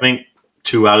 Like, I think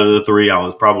 2 out of the 3, I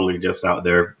was probably just out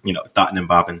there, thotting and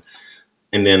bopping.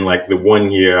 And then like the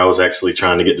 1 year I was actually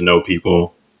trying to get to know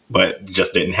people, but it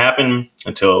just didn't happen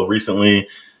until recently.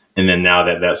 And then now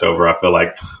that that's over, I feel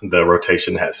like the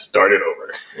rotation has started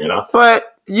over,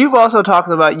 But you've also talked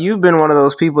about, you've been one of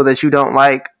those people that you don't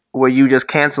like, where you just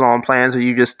cancel on plans, or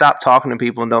you just stop talking to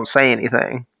people and don't say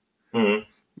anything. Mm-hmm.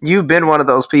 You've been one of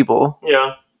those people.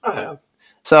 Yeah, I have.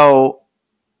 So,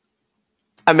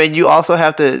 I mean, you also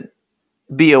have to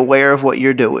be aware of what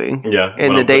you're doing. Yeah,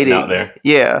 in the dating out there.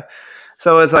 Yeah.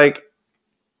 So it's like,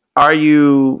 are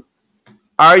you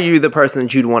the person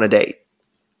that you'd want to date?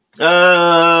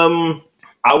 I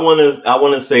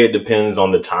want to say it depends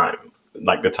on the time,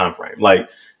 like the time frame, like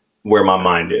where my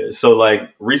mind is. So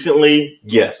like recently,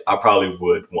 yes, I probably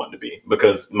would want to be,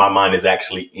 because my mind is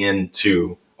actually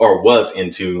into, or was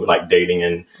into, like dating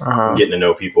and getting to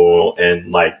know people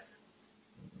and like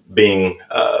being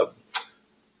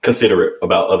considerate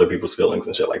about other people's feelings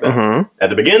and shit like that. At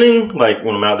the beginning, like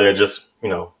when I'm out there just,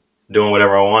 doing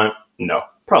whatever I want, no,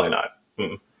 probably not.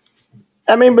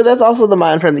 I mean, but that's also the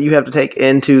mind frame that you have to take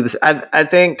into this. I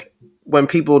think when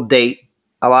people date,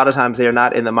 a lot of times they're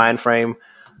not in the mind frame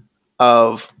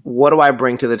of, what do I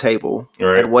bring to the table?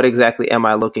 Right. And what exactly am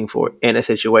I looking for in a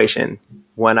situation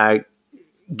when I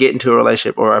get into a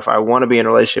relationship or if I want to be in a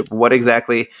relationship, what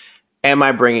exactly am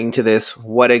I bringing to this?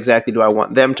 What exactly do I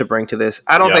want them to bring to this?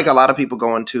 I don't think a lot of people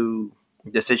go into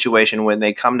the situation when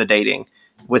they come to dating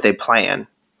with a plan.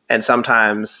 And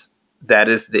sometimes that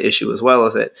is the issue as well,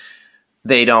 is that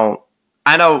they don't.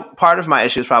 I know part of my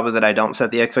issue is probably that I don't set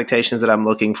the expectations that I'm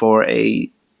looking for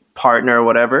a partner or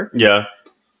whatever. Yeah.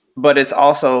 But it's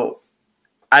also,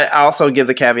 I also give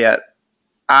the caveat,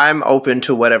 I'm open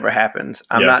to whatever happens.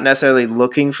 I'm not necessarily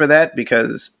looking for that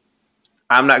because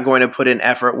I'm not going to put in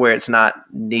effort where it's not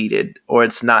needed or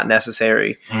it's not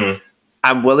necessary. Mm-hmm.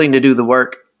 I'm willing to do the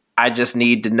work. I just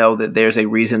need to know that there's a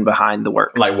reason behind the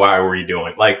work. Like, why are we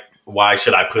doing? Like, why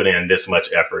should I put in this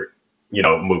much effort,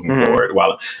 moving forward?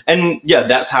 And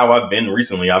that's how I've been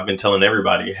recently. I've been telling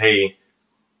everybody, hey,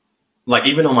 like,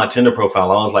 even on my Tinder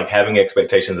profile, I was like, having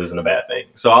expectations isn't a bad thing.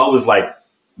 So I was like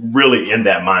really in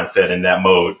that mindset, in that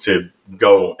mode to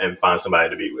go and find somebody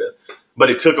to be with. But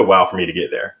it took a while for me to get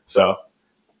there. So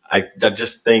I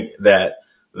just think that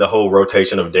the whole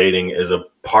rotation of dating is a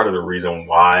part of the reason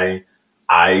why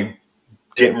I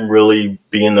didn't really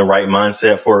be in the right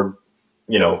mindset for,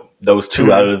 those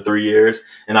 2 out of the 3 years.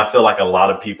 And I feel like a lot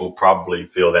of people probably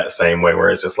feel that same way, where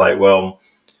it's just like, well,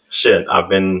 shit, I've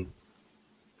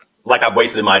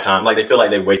wasted my time. Like, they feel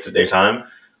like they wasted their time.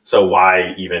 So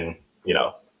why even,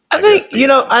 I think,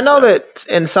 I know that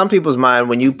in some people's mind,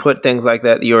 when you put things like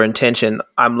that, your intention,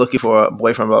 I'm looking for a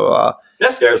boyfriend, blah, blah, blah.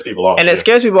 That scares people off. And it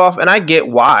scares people off. And I get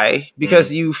why,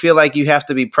 because you feel like you have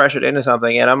to be pressured into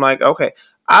something. And I'm like, okay,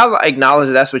 I'll acknowledge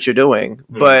that that's what you're doing.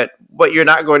 But what you're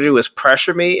not going to do is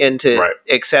pressure me into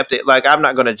accept it. Like, I'm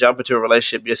not going to jump into a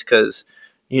relationship just because,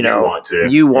 you want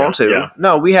to. Yeah.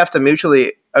 No, we have to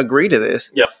mutually agree to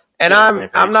this. Yep. And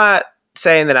I'm not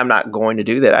saying that I'm not going to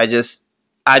do that. I just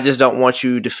don't want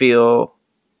you to feel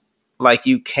like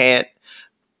you can't.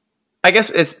 I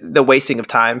guess it's the wasting of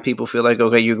time. People feel like,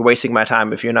 okay, you're wasting my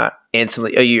time if you're not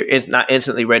instantly, or you're not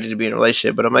instantly ready to be in a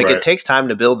relationship. But I'm like, it takes time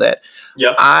to build that.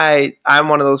 Yeah. I'm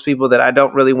one of those people that I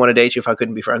don't really want to date you if I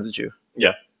couldn't be friends with you.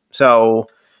 Yeah. So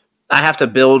I have to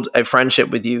build a friendship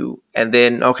with you, and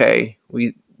then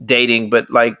we dating.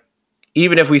 But like,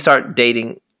 even if we start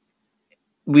dating,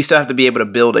 we still have to be able to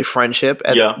build a friendship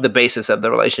at the basis of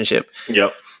the relationship.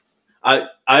 Yep. I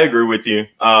agree with you.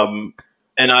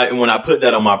 And when I put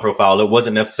that on my profile, it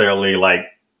wasn't necessarily like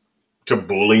to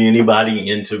bully anybody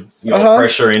into,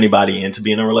 pressure anybody into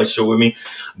being in a relationship with me.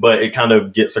 But it kind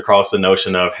of gets across the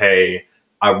notion of, hey,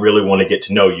 I really want to get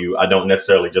to know you. I don't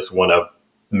necessarily just want to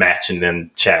match and then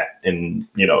chat and,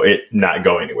 it not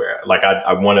go anywhere. Like,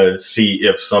 I want to see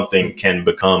if something can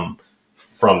become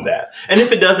from that. And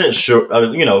if it doesn't,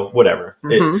 whatever.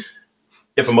 Mm-hmm.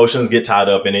 If emotions get tied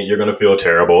up in it, you're going to feel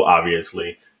terrible,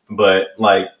 obviously. But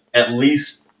like, at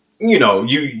least,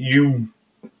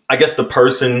 I guess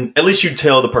at least you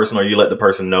tell the person, or you let the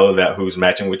person know that who's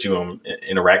matching with you and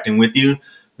interacting with you,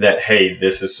 that, hey,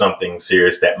 this is something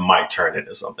serious that might turn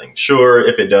into something. Sure,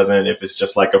 if it doesn't, if it's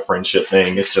just like a friendship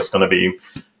thing, it's just going to be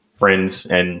friends,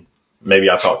 and maybe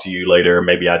I'll talk to you later,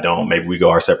 maybe I don't, maybe we go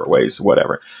our separate ways,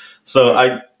 whatever.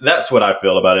 So that's what I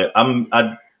feel about it.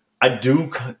 I do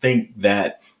think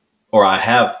that, or I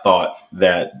have thought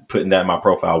that putting that in my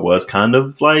profile was kind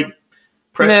of like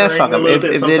pressuring a little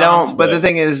bit if they don't. But the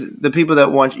thing is, the people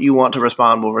that want to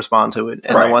respond will respond to it,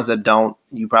 and the ones that don't,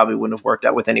 you probably wouldn't have worked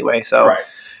out with anyway. So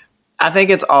I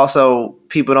think it's also,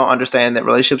 people don't understand that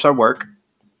relationships are work,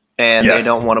 and they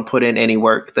don't want to put in any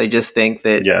work. They just think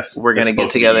that we're going to get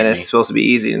together and it's supposed to be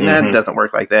easy, and that doesn't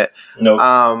work like that. No,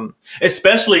 nope.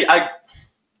 Especially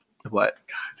what?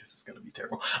 God, this is going to be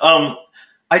terrible.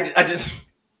 I just.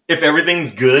 If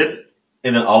everything's good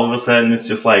and then all of a sudden it's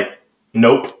just like,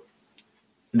 nope,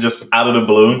 just out of the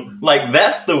blue. Like,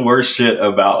 that's the worst shit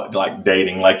about like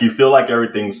dating. Like, you feel like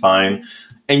everything's fine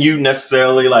and you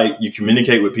necessarily like, you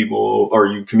communicate with people, or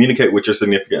you communicate with your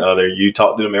significant other. You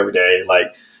talk to them every day.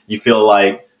 Like, you feel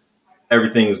like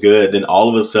everything's good. Then all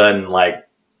of a sudden, like,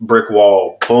 brick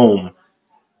wall, boom.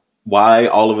 Why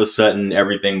all of a sudden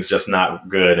everything's just not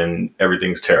good and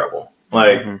everything's terrible?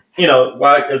 Like,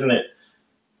 why isn't it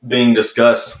being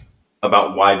discussed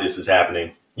about why this is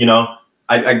happening?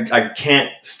 I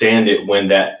can't stand it when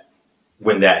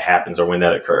that happens or when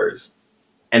that occurs.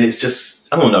 And it's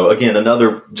just, I don't know, again,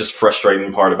 another just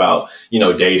frustrating part about,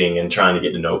 dating and trying to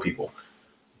get to know people,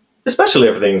 especially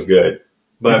if everything's good.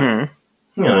 But,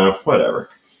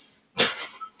 whatever.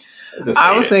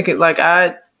 I was thinking, like,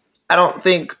 I don't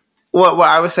think what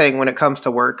I was saying when it comes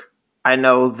to work, I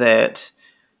know that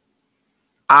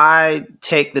I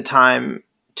take the time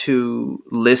to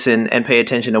listen and pay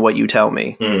attention to what you tell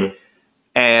me. Mm-hmm.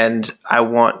 And I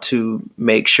want to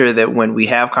make sure that when we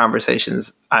have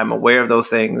conversations, I'm aware of those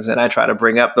things, and I try to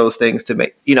bring up those things to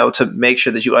make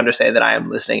sure that you understand that I am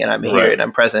listening and I'm here Right. and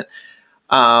I'm present.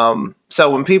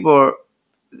 So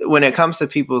when it comes to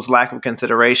people's lack of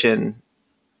consideration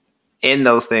in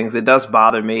those things, it does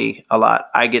bother me a lot.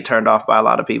 I get turned off by a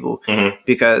lot of people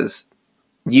because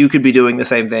you could be doing the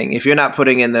same thing. If you're not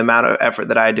putting in the amount of effort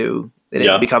that I do, then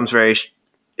it becomes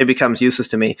useless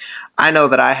to me. I know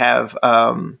that I have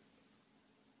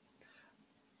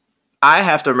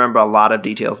to remember a lot of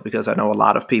details because I know a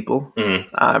lot of people.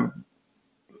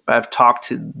 I've talked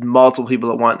to multiple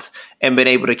people at once and been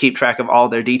able to keep track of all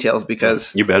their details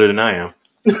because You're better than I am.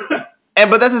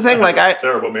 but that's the thing, like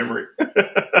terrible memory.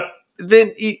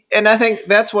 and I think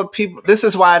that's what people, this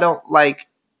is why I don't like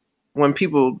when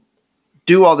people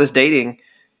do all this dating.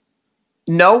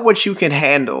 Know what you can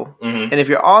handle. And if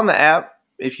you're on the app,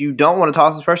 if you don't want to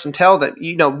talk to this person, tell that,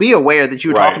 be aware that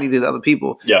you're talking to these other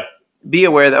people. Yeah. Be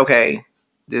aware that, okay,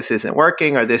 this isn't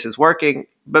working or this is working,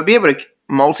 but be able to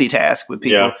multitask with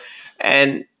people. Yeah.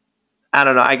 And I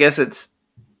don't know, I guess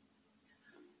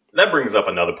That brings up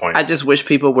another point. I just wish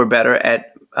people were better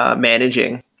at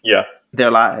managing their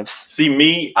lives. See,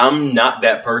 me, I'm not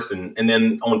that person. And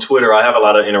then on Twitter, I have a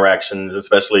lot of interactions,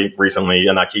 especially recently,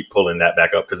 and I keep pulling that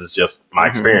back up because it's just my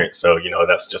experience. So,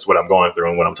 that's just what I'm going through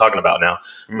and what I'm talking about now.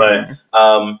 But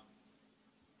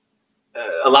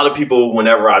a lot of people,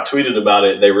 whenever I tweeted about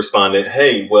it, they responded,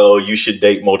 hey, well, you should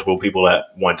date multiple people at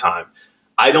one time.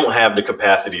 I don't have the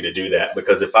capacity to do that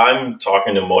because if I'm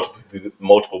talking to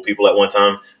multiple people at one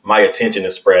time, my attention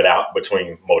is spread out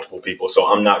between multiple people. So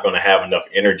I'm not going to have enough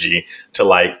energy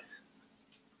to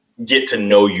get to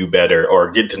know you better or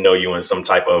get to know you in some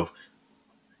type of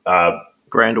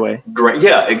grand way.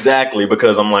 Yeah, exactly.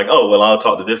 Because I'm like, oh, well, I'll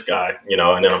talk to this guy,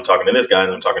 and then I'm talking to this guy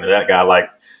and I'm talking to that guy.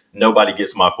 Like nobody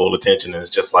gets my full attention. And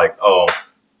it's just like, oh,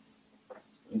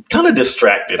 kind of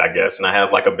distracted, I guess. And I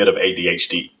have like a bit of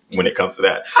ADHD when it comes to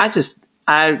that. I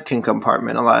can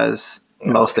compartmentalize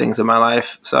most things in my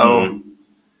life. So,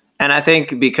 and I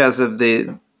think because of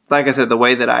like I said, the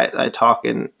way that I talk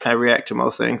and I react to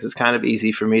most things, it's kind of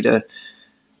easy for me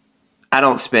I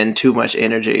don't spend too much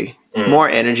energy, more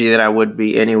energy than I would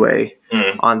be anyway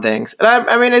on things. And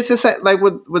I mean, it's just like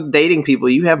with dating people,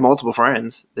 you have multiple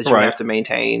friends that you have to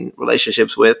maintain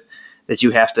relationships with, that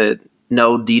you have to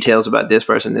know details about this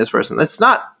person. It's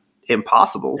not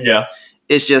impossible. Yeah.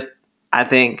 It's just, I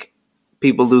think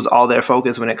people lose all their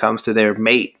focus when it comes to their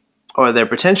mate or their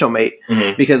potential mate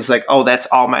because it's like, oh, that's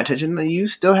all my attention. You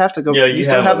still have to go. Yeah, you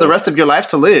still have the rest of your life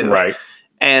to live. Right.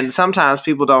 And sometimes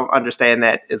people don't understand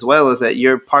that as well, as that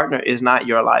your partner is not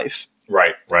your life.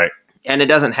 Right. And it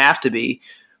doesn't have to be,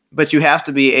 but you have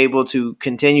to be able to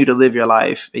continue to live your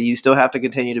life. You still have to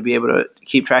continue to be able to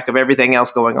keep track of everything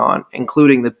else going on,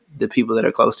 including the people that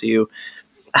are close to you,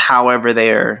 however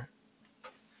they're,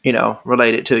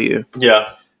 related to you.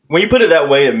 Yeah. When you put it that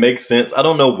way, it makes sense. I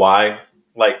don't know why.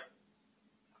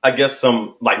 I guess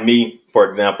some, like me, for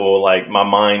example, my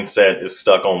mindset is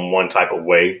stuck on one type of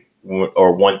way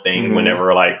or one thing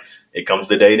whenever it comes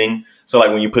to dating. So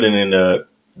when you put it in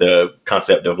the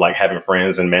concept of having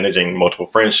friends and managing multiple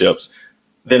friendships,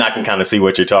 then I can kind of see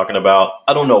what you're talking about.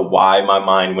 I don't know why my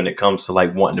mind, when it comes to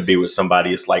wanting to be with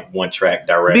somebody, it's one track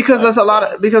direct. Because there's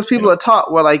because people are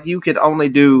taught where you can only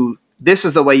do, this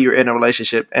is the way you're in a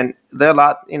relationship. And there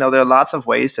are lots of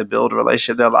ways to build a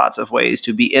relationship. There are lots of ways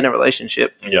to be in a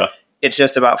relationship. Yeah. It's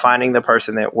just about finding the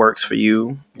person that works for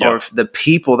you or the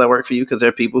people that work for you. Because there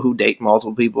are people who date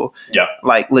multiple people. Yeah.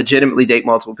 Legitimately date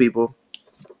multiple people.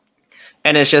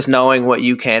 And it's just knowing what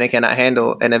you can and cannot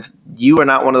handle. And if you are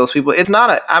not one of those people,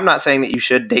 I'm not saying that you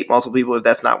should date multiple people if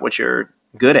that's not what you're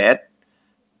good at.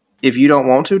 If you don't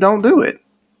want to, don't do it.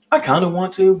 I kind of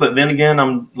want to, but then again,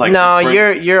 I'm no,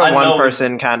 you're a one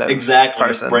person kind of exactly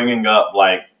person. Bringing up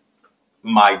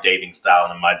my dating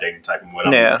style and my dating type and what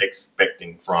I'm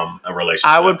expecting from a relationship.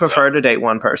 I would prefer to date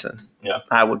one person. Yeah,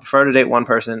 I would prefer to date one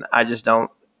person. I just don't.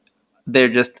 There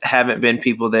just haven't been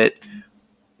people that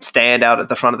stand out at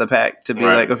the front of the pack to be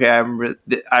okay,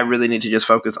 I really need to just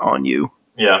focus on you.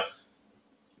 Yeah,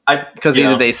 because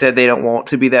either they said they don't want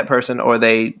to be that person or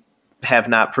they have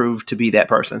not proved to be that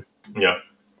person. Yeah.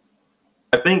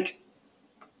 I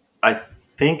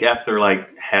think after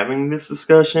having this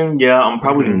discussion, I'm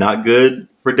probably not good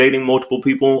for dating multiple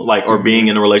people, or being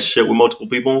in a relationship with multiple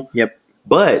people. Yep.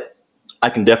 But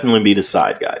I can definitely be the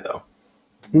side guy though.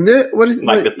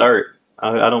 The third.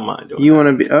 I don't mind doing. You want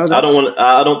to be? Oh,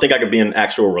 I don't think I could be in an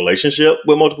actual relationship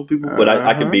with multiple people, but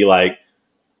I could be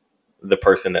the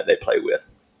person that they play with,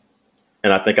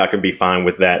 and I think I could be fine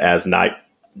with that as not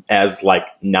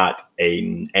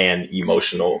an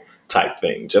emotional type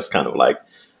thing, just kind of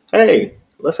hey,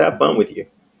 let's have fun with you.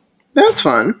 That's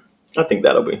fun. I think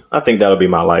that'll be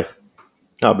my life.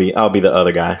 I'll be the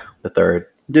other guy, the third.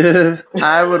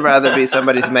 I would rather be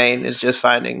somebody's main. It's just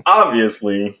finding.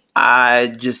 Obviously. I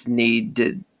just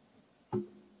need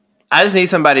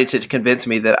somebody to convince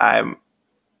me that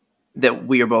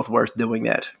we are both worth doing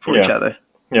that for each other.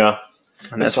 Yeah.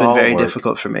 And that's been very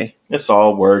difficult for me. It's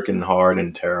all work and hard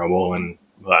and terrible and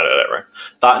whatever.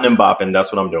 Thoughting and bopping,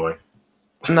 that's what I'm doing.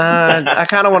 Nah, I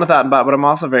kind of want to thought and bop, but I'm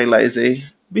also very lazy.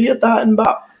 Be a thought and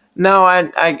bop. No,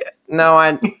 I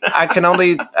can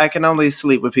only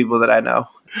sleep with people that I know.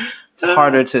 It's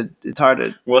hard to.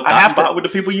 Well, I have to with the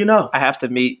people you know. I have to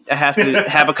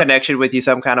have a connection with you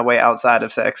some kind of way outside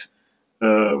of sex.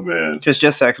 Oh man, because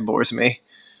just sex bores me.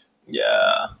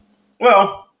 Yeah.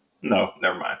 Well, no,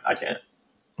 never mind. I can't.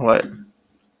 What?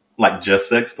 Like just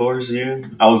sex bores you?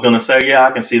 I was gonna say yeah,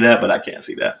 I can see that, but I can't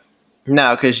see that.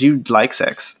 No, because you like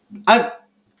sex.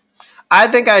 I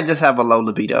think I just have a low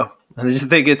libido. I just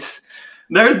think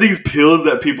there's these pills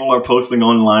that people are posting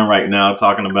online right now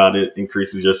talking about it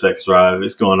increases your sex drive.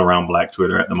 It's going around Black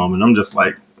Twitter at the moment. I'm just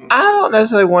like, I don't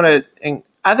necessarily want to.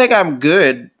 I think I'm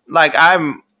good. Like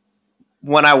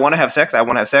when I want to have sex, I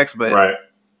want to have sex, but right.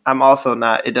 I'm also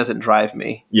not. It doesn't drive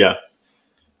me. Yeah,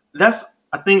 that's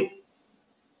I think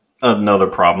another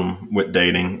problem with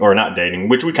dating or not dating,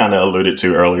 which we kind of alluded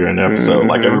to earlier in the episode. Mm-hmm.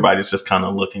 Like everybody's just kind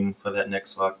of looking for that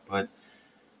next fuck, but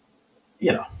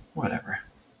whatever.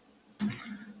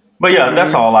 But yeah,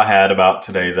 that's all I had about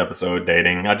today's episode,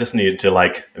 dating. I just needed to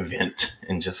like vent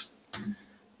and just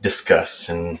discuss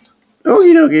and.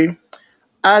 Okie dokie.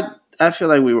 I feel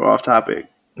like we were off topic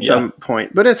at some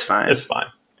point, but it's fine. It's fine.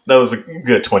 That was a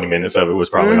good 20 minutes of it was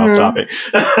probably off topic.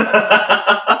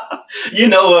 You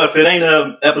know us. It ain't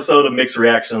an episode of Mixed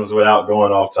Reactions without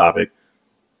going off topic.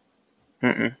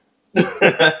 Nope.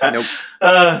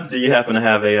 Do you happen to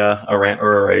have a rant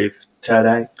or a rave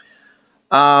today?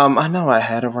 I know I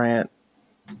had a rant.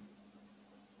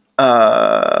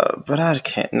 But I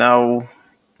can't. No.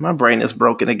 My brain is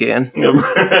broken again.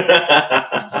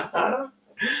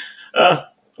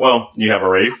 Well, you have a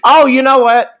rave? Oh, you know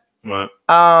what? What?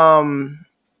 I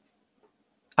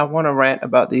want to rant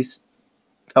about these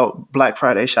Black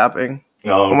Friday shopping.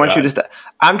 Oh, I want you to stop.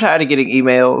 I'm tired of getting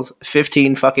emails,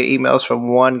 15 fucking emails from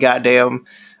one goddamn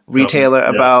retailer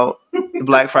about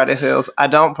Black Friday sales. I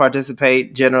don't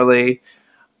participate generally.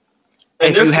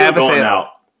 And if you have a sale out,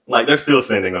 like they're still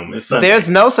sending them. There's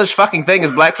no such fucking thing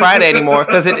as Black Friday anymore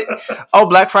because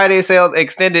Black Friday sale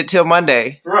extended till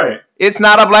Monday. Right. It's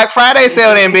not a Black Friday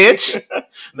sale then, bitch.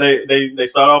 They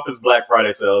start off as Black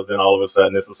Friday sales, then all of a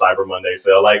sudden it's a Cyber Monday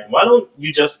sale. Like, why don't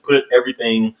you just put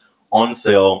everything on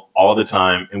sale all the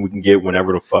time and we can get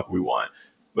whenever the fuck we want?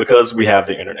 Because we have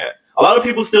the internet. A lot of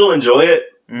people still enjoy it,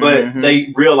 but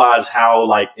they realize how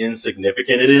like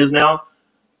insignificant it is now.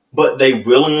 But they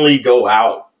willingly go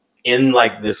out in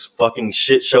like this fucking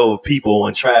shit show of people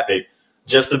and traffic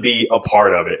just to be a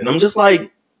part of it. And I'm just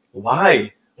like,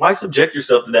 why? Why subject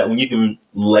yourself to that when you can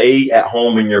lay at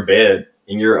home in your bed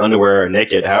in your underwear or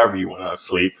naked, however you want to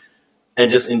sleep,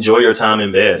 and just enjoy your time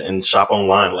in bed and shop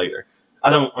online later? I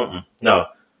don't, no.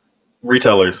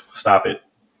 Retailers, stop it.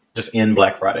 Just end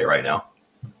Black Friday right now.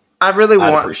 I really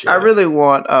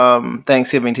want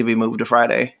Thanksgiving to be moved to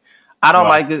Friday. I don't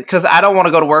like this because I don't want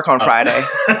to go to work on Friday.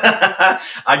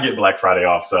 I get Black Friday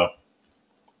off, so.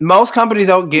 Most companies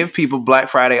don't give people Black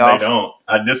Friday off. They don't.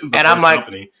 This is the and first I'm like,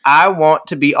 company. I want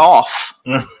to be off.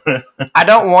 I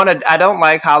don't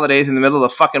like holidays in the middle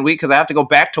of the fucking week because I have to go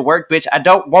back to work, bitch. I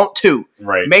don't want to.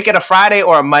 Right. Make it a Friday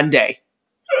or a Monday.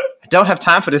 I don't have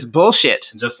time for this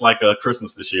bullshit. Just like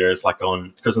Christmas this year. It's like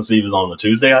on Christmas Eve is on a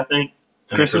Tuesday, I think.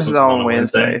 And Christmas is on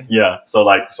Wednesday. Yeah. So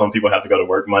like some people have to go to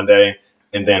work Monday.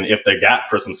 And then if they got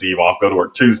Christmas Eve off, go to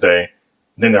work Tuesday.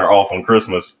 Then they're off on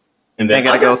Christmas. And then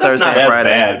gotta go Thursday not and as Friday.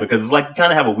 bad because it's like you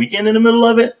kind of have a weekend in the middle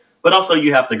of it. But also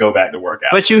you have to go back to work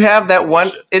out. But you have that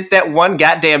one. It's that one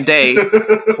goddamn day.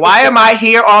 Why am I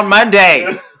here on Monday?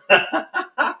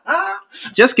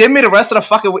 Just give me the rest of the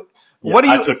fucking week. Yeah,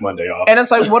 I took Monday off. And it's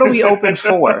like, what are we open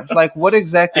for? Like, what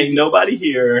exactly? Ain't nobody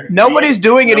here. Nobody's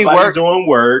doing any work. Nobody's doing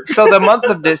work. So the month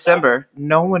of December,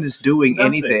 no one is doing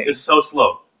anything. It's so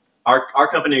slow. Our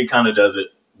company kind of does it.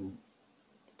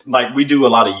 Like we do a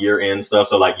lot of year-end stuff.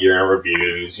 So like year-end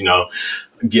reviews,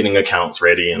 getting accounts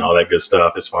ready and all that good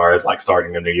stuff as far as like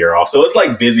starting the new year off. So it's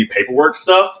like busy paperwork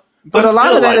stuff. But a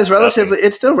lot of that is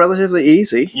it's still relatively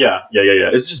easy. Yeah.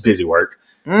 It's just busy work.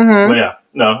 Mm-hmm. But yeah,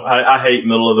 no, I hate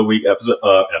middle of the week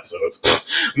episodes,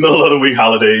 middle of the week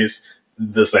holidays.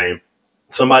 The same.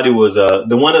 Somebody was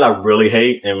the one that I really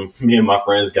hate, and me and my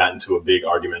friends got into a big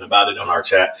argument about it on our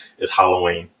chat. Is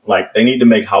Halloween. Like they need to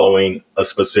make Halloween a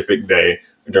specific day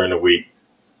during the week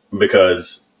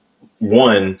because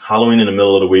one, Halloween in the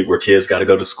middle of the week where kids got to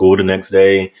go to school the next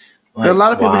day. Like, a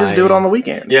lot of people just do it on the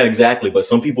weekends. Yeah, exactly. But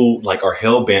some people like are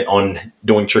hell bent on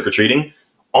doing trick or treating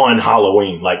on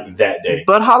Halloween, like that day.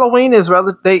 But Halloween is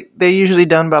rather they're usually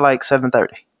done by like 7:30.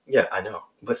 Yeah, I know.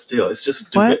 But still, it's just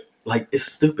stupid. What? Like, it's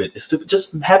stupid. It's stupid.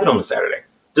 Just have it on a Saturday.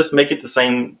 Just make it the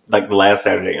same, like the last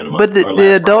Saturday in the month. But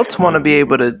the adults want to be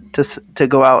able to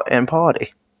go out and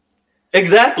party.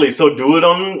 Exactly. So do it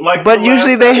on like. But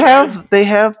usually they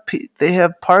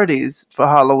have parties for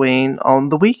Halloween on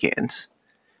the weekends,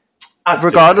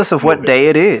 regardless of what day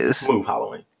it is. Move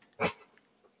Halloween.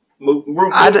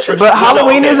 But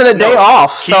Halloween isn't a day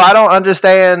off, so I don't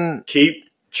understand. Keep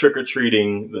trick or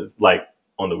treating like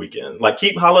on the weekend. Like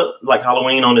keep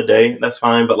Halloween on the day. That's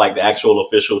fine. But like the actual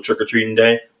official trick or treating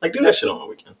day, like do that shit on the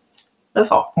weekend.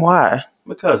 That's all. Why?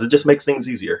 Because it just makes things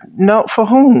easier. No, for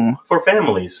whom? For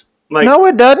families. Like, no,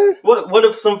 it doesn't. What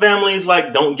if some families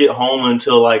like don't get home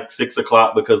until like 6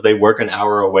 o'clock because they work an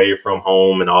hour away from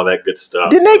home and all that good stuff?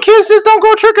 Then their kids just don't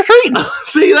go trick or treating.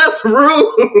 See, that's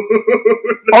rude.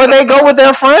 Or they go with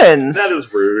their friends. That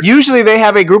is rude. Usually they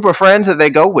have a group of friends that they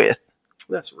go with.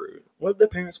 That's rude. What if their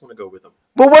parents want to go with them?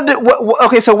 But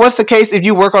okay, so what's the case if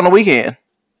you work on the weekend?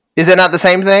 Is it not the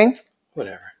same thing?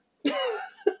 Whatever.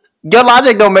 Your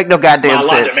logic don't make no goddamn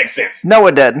sense. My logic makes sense. No,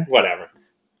 it doesn't. Whatever.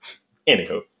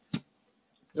 Anywho.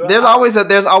 There's always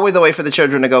a way for the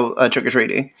children to go trick or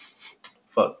treating.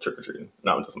 Fuck trick or treating.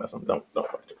 No, I'm just messing. Don't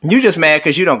fuck trick. You just mad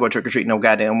because you don't go trick or treating no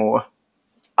goddamn more.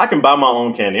 I can buy my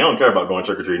own candy. I don't care about going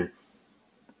trick or treating.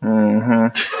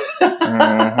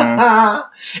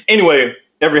 Anyway,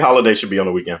 every holiday should be on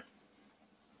the weekend.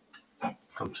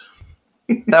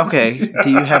 Okay. Do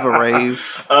you have a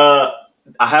rave? I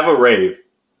have a rave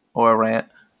or a rant.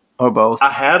 Or both. I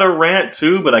had a rant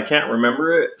too, but I can't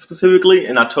remember it specifically.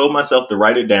 And I told myself to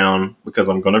write it down because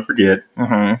I'm going to forget.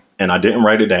 Mm-hmm. And I didn't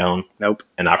write it down. Nope.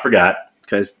 And I forgot.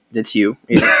 Because it's you.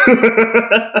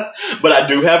 But I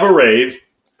do have a rave.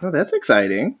 Oh, that's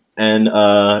exciting. And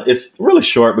it's really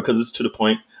short because it's to the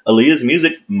point. Aaliyah's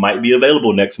music might be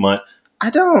available next month. I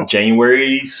don't.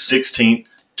 January 16th,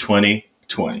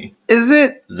 2020. Is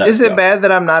it bad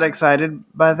that I'm not excited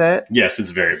by that? Yes,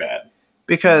 it's very bad.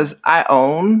 Because I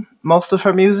own most of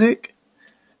her music.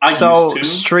 So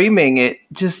streaming it,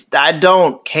 just I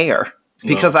don't care.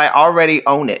 Because I already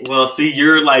own it. Well, see,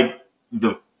 you're like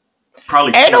the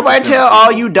probably ain't nobody tell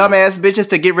all you dumbass bitches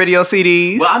to get rid of your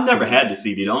CDs. Well, I've never had the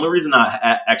CD. The only reason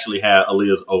I actually had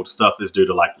Aaliyah's old stuff is due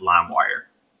to like LimeWire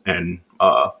and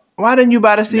why didn't you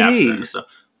buy the CDs? Stuff.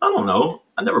 I don't know.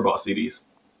 I never bought CDs.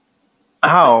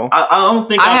 Oh, I don't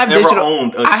think I've ever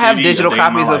owned a CD. I have digital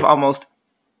copies of almost.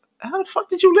 How the fuck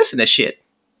did you listen to shit?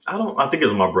 I think it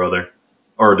was my brother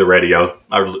or the radio.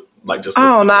 I like just.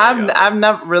 Oh no, I've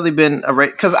not really been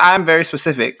because I'm very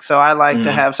specific. So I like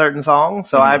to have certain songs.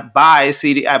 So I buy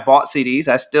CD. I bought CDs.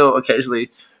 I still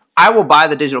occasionally, I will buy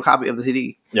the digital copy of the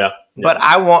CD. Yeah. But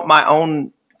I want my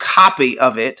own copy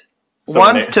of it.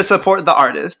 To support the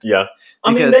artist. Yeah.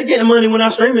 I mean, they're getting money when I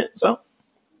stream it. So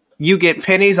you get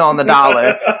pennies on the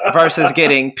dollar versus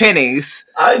getting pennies.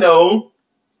 I know,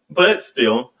 but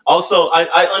still. Also,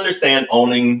 I understand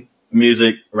owning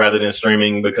music rather than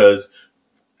streaming because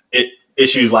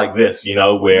issues like this,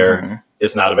 where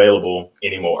it's not available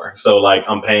anymore. So like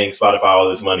I'm paying Spotify all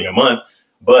this money a month,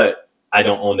 but I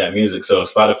don't own that music. So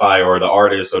if Spotify or the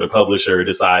artist or the publisher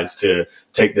decides to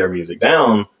take their music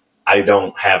down, I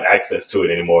don't have access to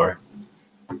it anymore.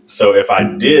 So if I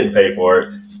did pay for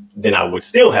it, then I would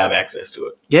still have access to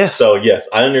it. Yes. So yes,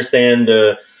 I understand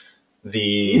the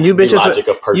logic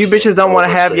of purchasing. You bitches don't want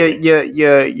to have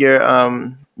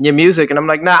your music, and I'm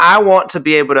like, nah. I want to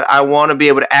be able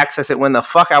to access it when the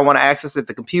fuck I want to access it.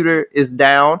 The computer is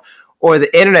down or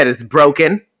the internet is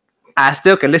broken. I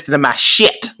still can listen to my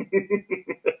shit.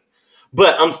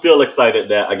 But I'm still excited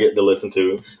that I get to listen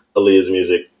to Aaliyah's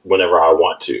music whenever I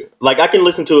want to. Like I can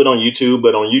listen to it on YouTube,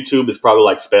 but on YouTube it's probably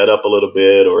like sped up a little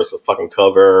bit, or it's a fucking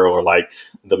cover, or like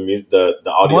the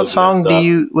audio. What song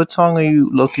are you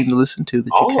looking to listen to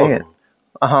that you can't?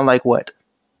 Like what?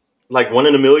 Like 1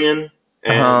 in a Million,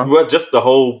 and well, just the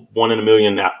whole 1 in a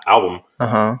Million album,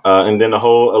 and then the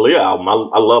whole Aaliyah album. I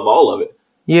love all of it.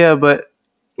 Yeah, but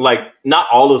like not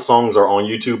all the songs are on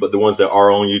YouTube, but the ones that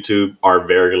are on YouTube are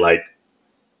very like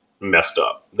messed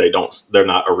up. They're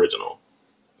not original.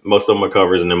 Most of them are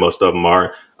covers, and then most of them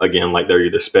are, again, like they're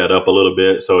either sped up a little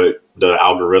bit so the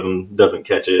algorithm doesn't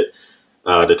catch it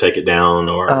to take it down,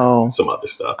 or some other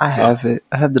stuff. I have it.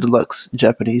 I have the deluxe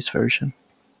Japanese version.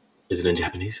 Is it in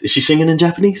Japanese? Is she singing in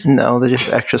Japanese? No, they're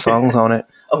just extra songs on it.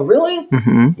 Oh, really?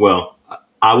 Mm-hmm. Well,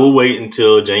 I will wait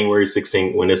until January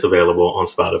 16th when it's available on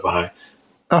Spotify.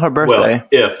 Oh, her birthday.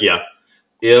 Well,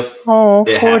 if Oh,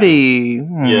 it 40.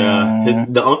 yeah,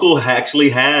 the uncle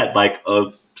actually had like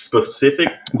a specific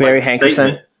Barry Hankerson?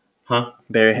 statement. Huh?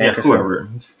 Barry Yeah, Hankerson. whoever.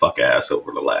 Fuck ass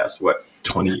over the last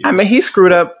 20 years. I mean, he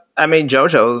screwed up. I mean,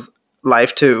 JoJo's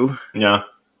life too. Yeah.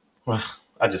 Well,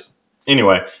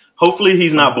 anyway, hopefully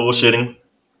he's not bullshitting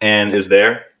and is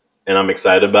there, and I'm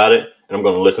excited about it, and I'm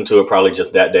going to listen to it probably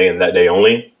just that day and that day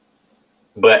only.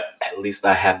 But at least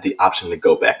I have the option to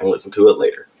go back and listen to it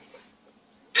later.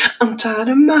 I'm tired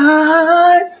of my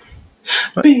heart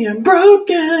being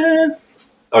broken.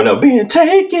 Oh no, being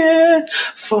taken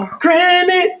for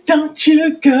granted. Don't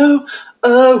you go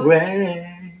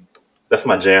away. That's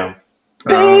my jam.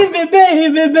 Baby,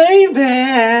 baby,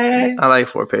 baby. I like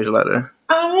 4-Page Letter.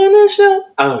 I wanna show.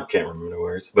 I can't remember the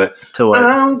words, but To what?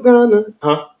 I'm gonna.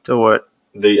 Huh? To what?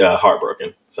 The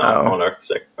Heartbroken song on our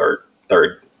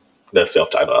third, the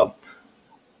self-titled album.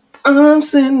 I'm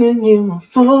sending you a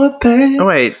 4-page. Oh,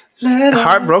 wait.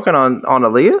 Heartbroken on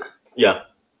Aaliyah? Yeah.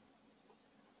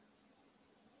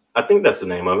 I think that's the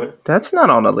name of it. That's not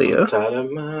on Aaliyah. Tired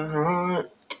of my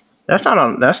heart. That's not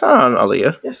on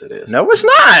Aaliyah. Yes, it is. No, it's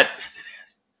not. Yes, it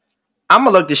is. I'm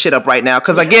gonna look this shit up right now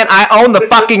because again, I own the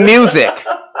fucking music.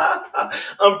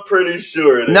 I'm pretty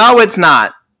sure it is. No, it's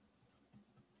not.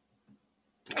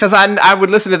 Because I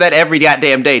would listen to that every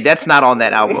goddamn day. That's not on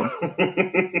that album.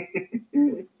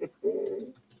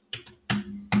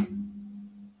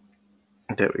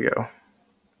 There we go.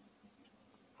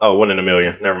 Oh, 1 in a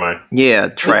million. Never mind. Yeah,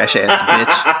 trash ass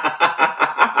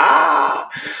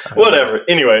bitch. Whatever.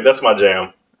 Anyway, that's my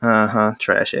jam.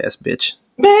 Trash ass bitch.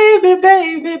 Baby,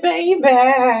 baby, baby.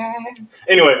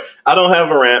 Anyway, I don't have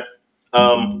a rant.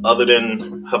 Other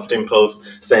than Huffington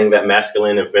Post saying that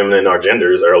masculine and feminine are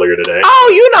genders earlier today.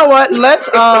 Oh, you know what?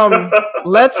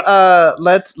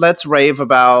 Let's rave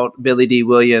about Billy D.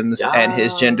 Williams and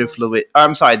his gender fluid.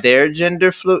 I'm sorry, their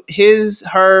gender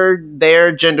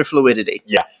their gender fluidity.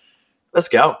 Yeah, let's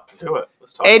go. Do it.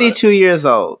 Let's talk. 82 years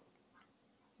old.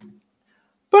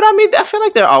 But I mean, I feel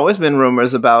like there have always been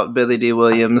rumors about Billy D.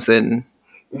 Williams and.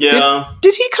 Yeah.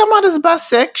 Did he come out as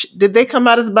bisexual? Did they come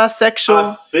out as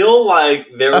bisexual? I feel like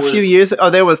there was a few years. Oh,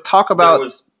 there was talk about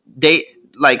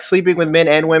like sleeping with men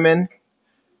and women.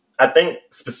 I think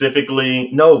specifically.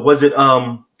 No, was it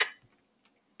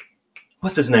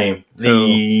what's his name?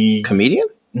 The comedian?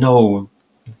 No,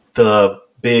 the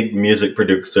big music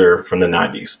producer from the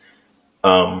 90s.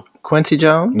 Quincy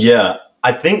Jones. Yeah,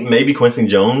 I think maybe Quincy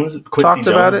Jones talked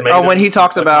about it. Oh, when he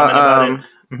talked about.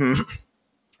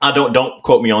 I don't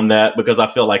quote me on that because I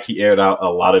feel like he aired out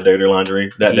a lot of dirty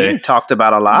laundry that day. He talked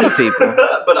about a lot of people,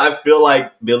 but I feel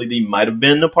like Billy D might have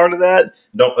been a part of that.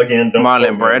 Don't.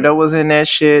 Marlon Brando was in that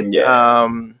shit. Yeah.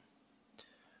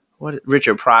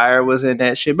 Richard Pryor was in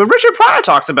that shit, but Richard Pryor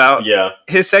talked about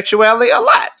his sexuality a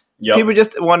lot. Yep. People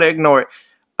just want to ignore it.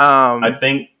 I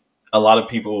think a lot of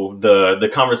people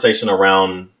the conversation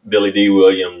around Billy D.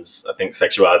 Williams, I think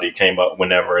sexuality came up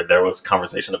whenever there was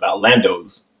conversation about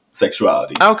Lando's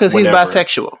sexuality. Oh, because he's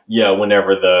bisexual. Yeah,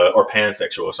 or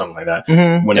pansexual or something like that.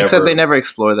 Mm-hmm. Except they never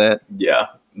explore that. Yeah,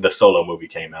 the Solo movie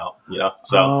came out.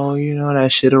 So. Oh, you know what I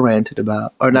should have ranted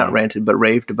about, or not ranted, but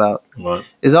raved about. What?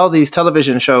 Is all these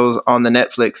television shows on the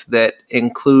Netflix that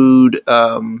include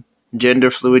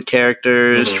gender fluid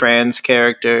characters, trans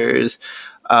characters,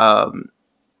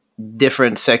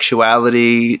 different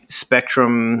sexuality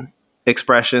spectrum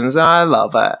expressions, and I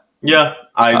love that. Yeah,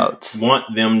 I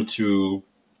want them to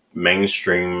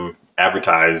mainstream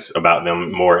advertise about them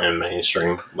more in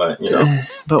mainstream, but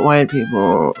but white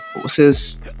people,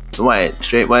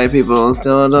 straight white people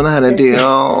still don't know how to deal.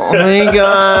 Oh my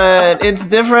god, it's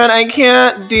different. I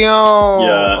can't deal.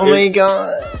 Yeah, oh my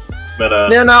god, but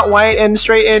they're not white and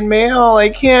straight and male. I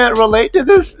can't relate to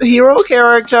this hero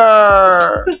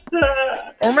character.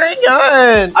 Oh my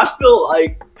god, I feel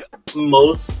like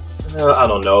most. I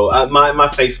don't know. My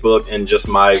Facebook and just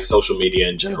my social media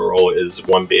in general is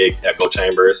one big echo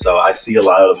chamber. So I see a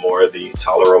lot of more of the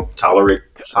tolerable,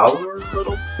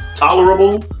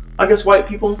 I guess, white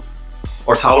people,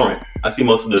 or tolerant. I see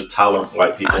most of the tolerant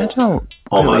white people. I don't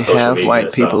on my social have media,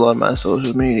 white people on my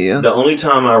social media. The only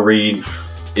time I read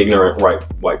ignorant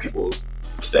white people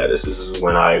status is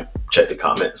when I check the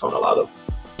comments on a lot of.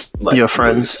 Like your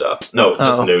friends stuff. No,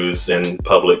 just news and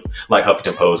public, like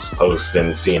Huffington Post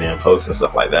and CNN posts and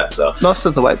stuff like that. So most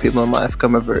of the white people in my life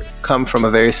come from a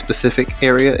very specific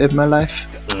area in my life,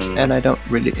 and I don't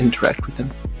really interact with them.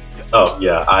 Oh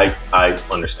yeah, I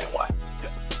understand why.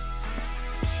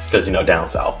 Because down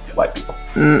south, white people.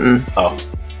 Mm-mm. Oh,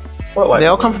 what white they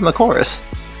all people? come from the chorus.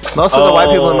 Most of the white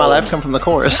people in my life come from the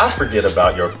chorus. I forget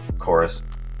about your chorus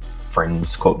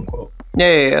friends, quote unquote.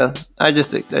 Yeah. I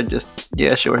just,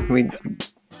 yeah, sure.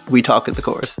 We talk at the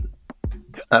chorus.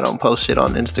 I don't post shit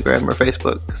on Instagram or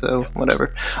Facebook, so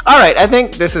whatever. All right, I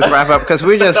think this is wrap up because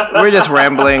we're just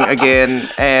rambling again,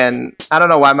 and I don't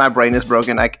know why my brain is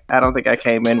broken. I don't think I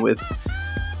came in with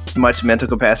much mental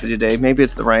capacity today. Maybe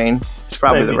it's the rain. It's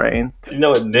probably the rain. You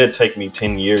know, it did take me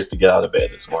 10 years to get out of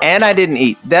bed this morning. And I didn't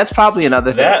eat. That's probably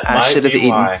another thing. That I should have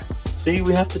eaten. Why. See,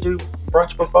 we have to do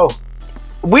brunch before.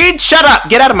 Shut up.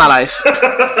 Get out of my life.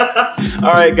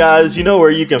 All right, guys. You know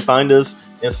where you can find us.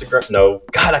 Instagram. No.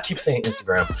 God, I keep saying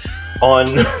Instagram. On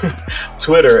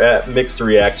Twitter at Mixed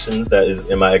Reactions. That is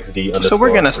MIXD_. So we're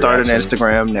going to start an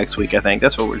Instagram next week, I think.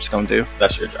 That's what we're just going to do.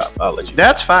 That's your job. I'll let you.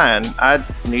 That's fine. I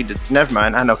need to. Never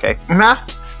mind. I'm okay.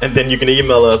 And then you can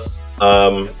email us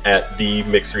at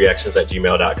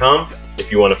themixedreactions@gmail.com.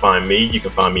 If you want to find me, you can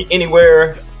find me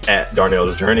anywhere at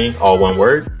Darnell's Journey, all one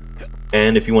word.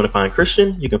 And if you want to find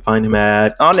Christian, you can find him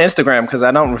at on Instagram because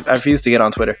I refuse to get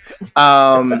on Twitter.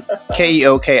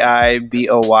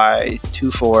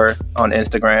 KEOKIBOY24 on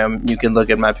Instagram. You can look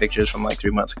at my pictures from like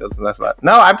 3 months ago. So that's not.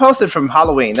 No, I posted from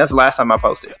Halloween. That's the last time I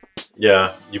posted.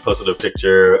 Yeah, you posted a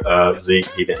picture of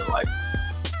Zeke. He didn't like.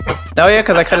 Oh yeah,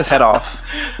 because I cut his head off.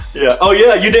 Yeah. Oh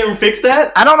yeah, you didn't fix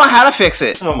that? I don't know how to fix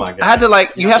it. Oh my god. I had to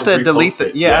you have to delete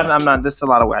it. Yeah, yeah. I'm not. This is a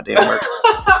lot of goddamn work.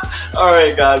 All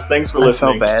right, guys. Thanks for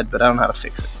listening. I felt bad, but I don't know how to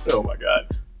fix it. Oh my god.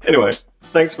 Anyway,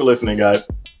 thanks for listening, guys.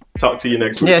 Talk to you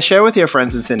next week. Yeah, share with your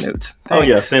friends and send nudes. Thanks. Oh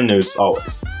yeah, send nudes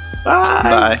always. Bye.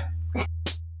 Bye.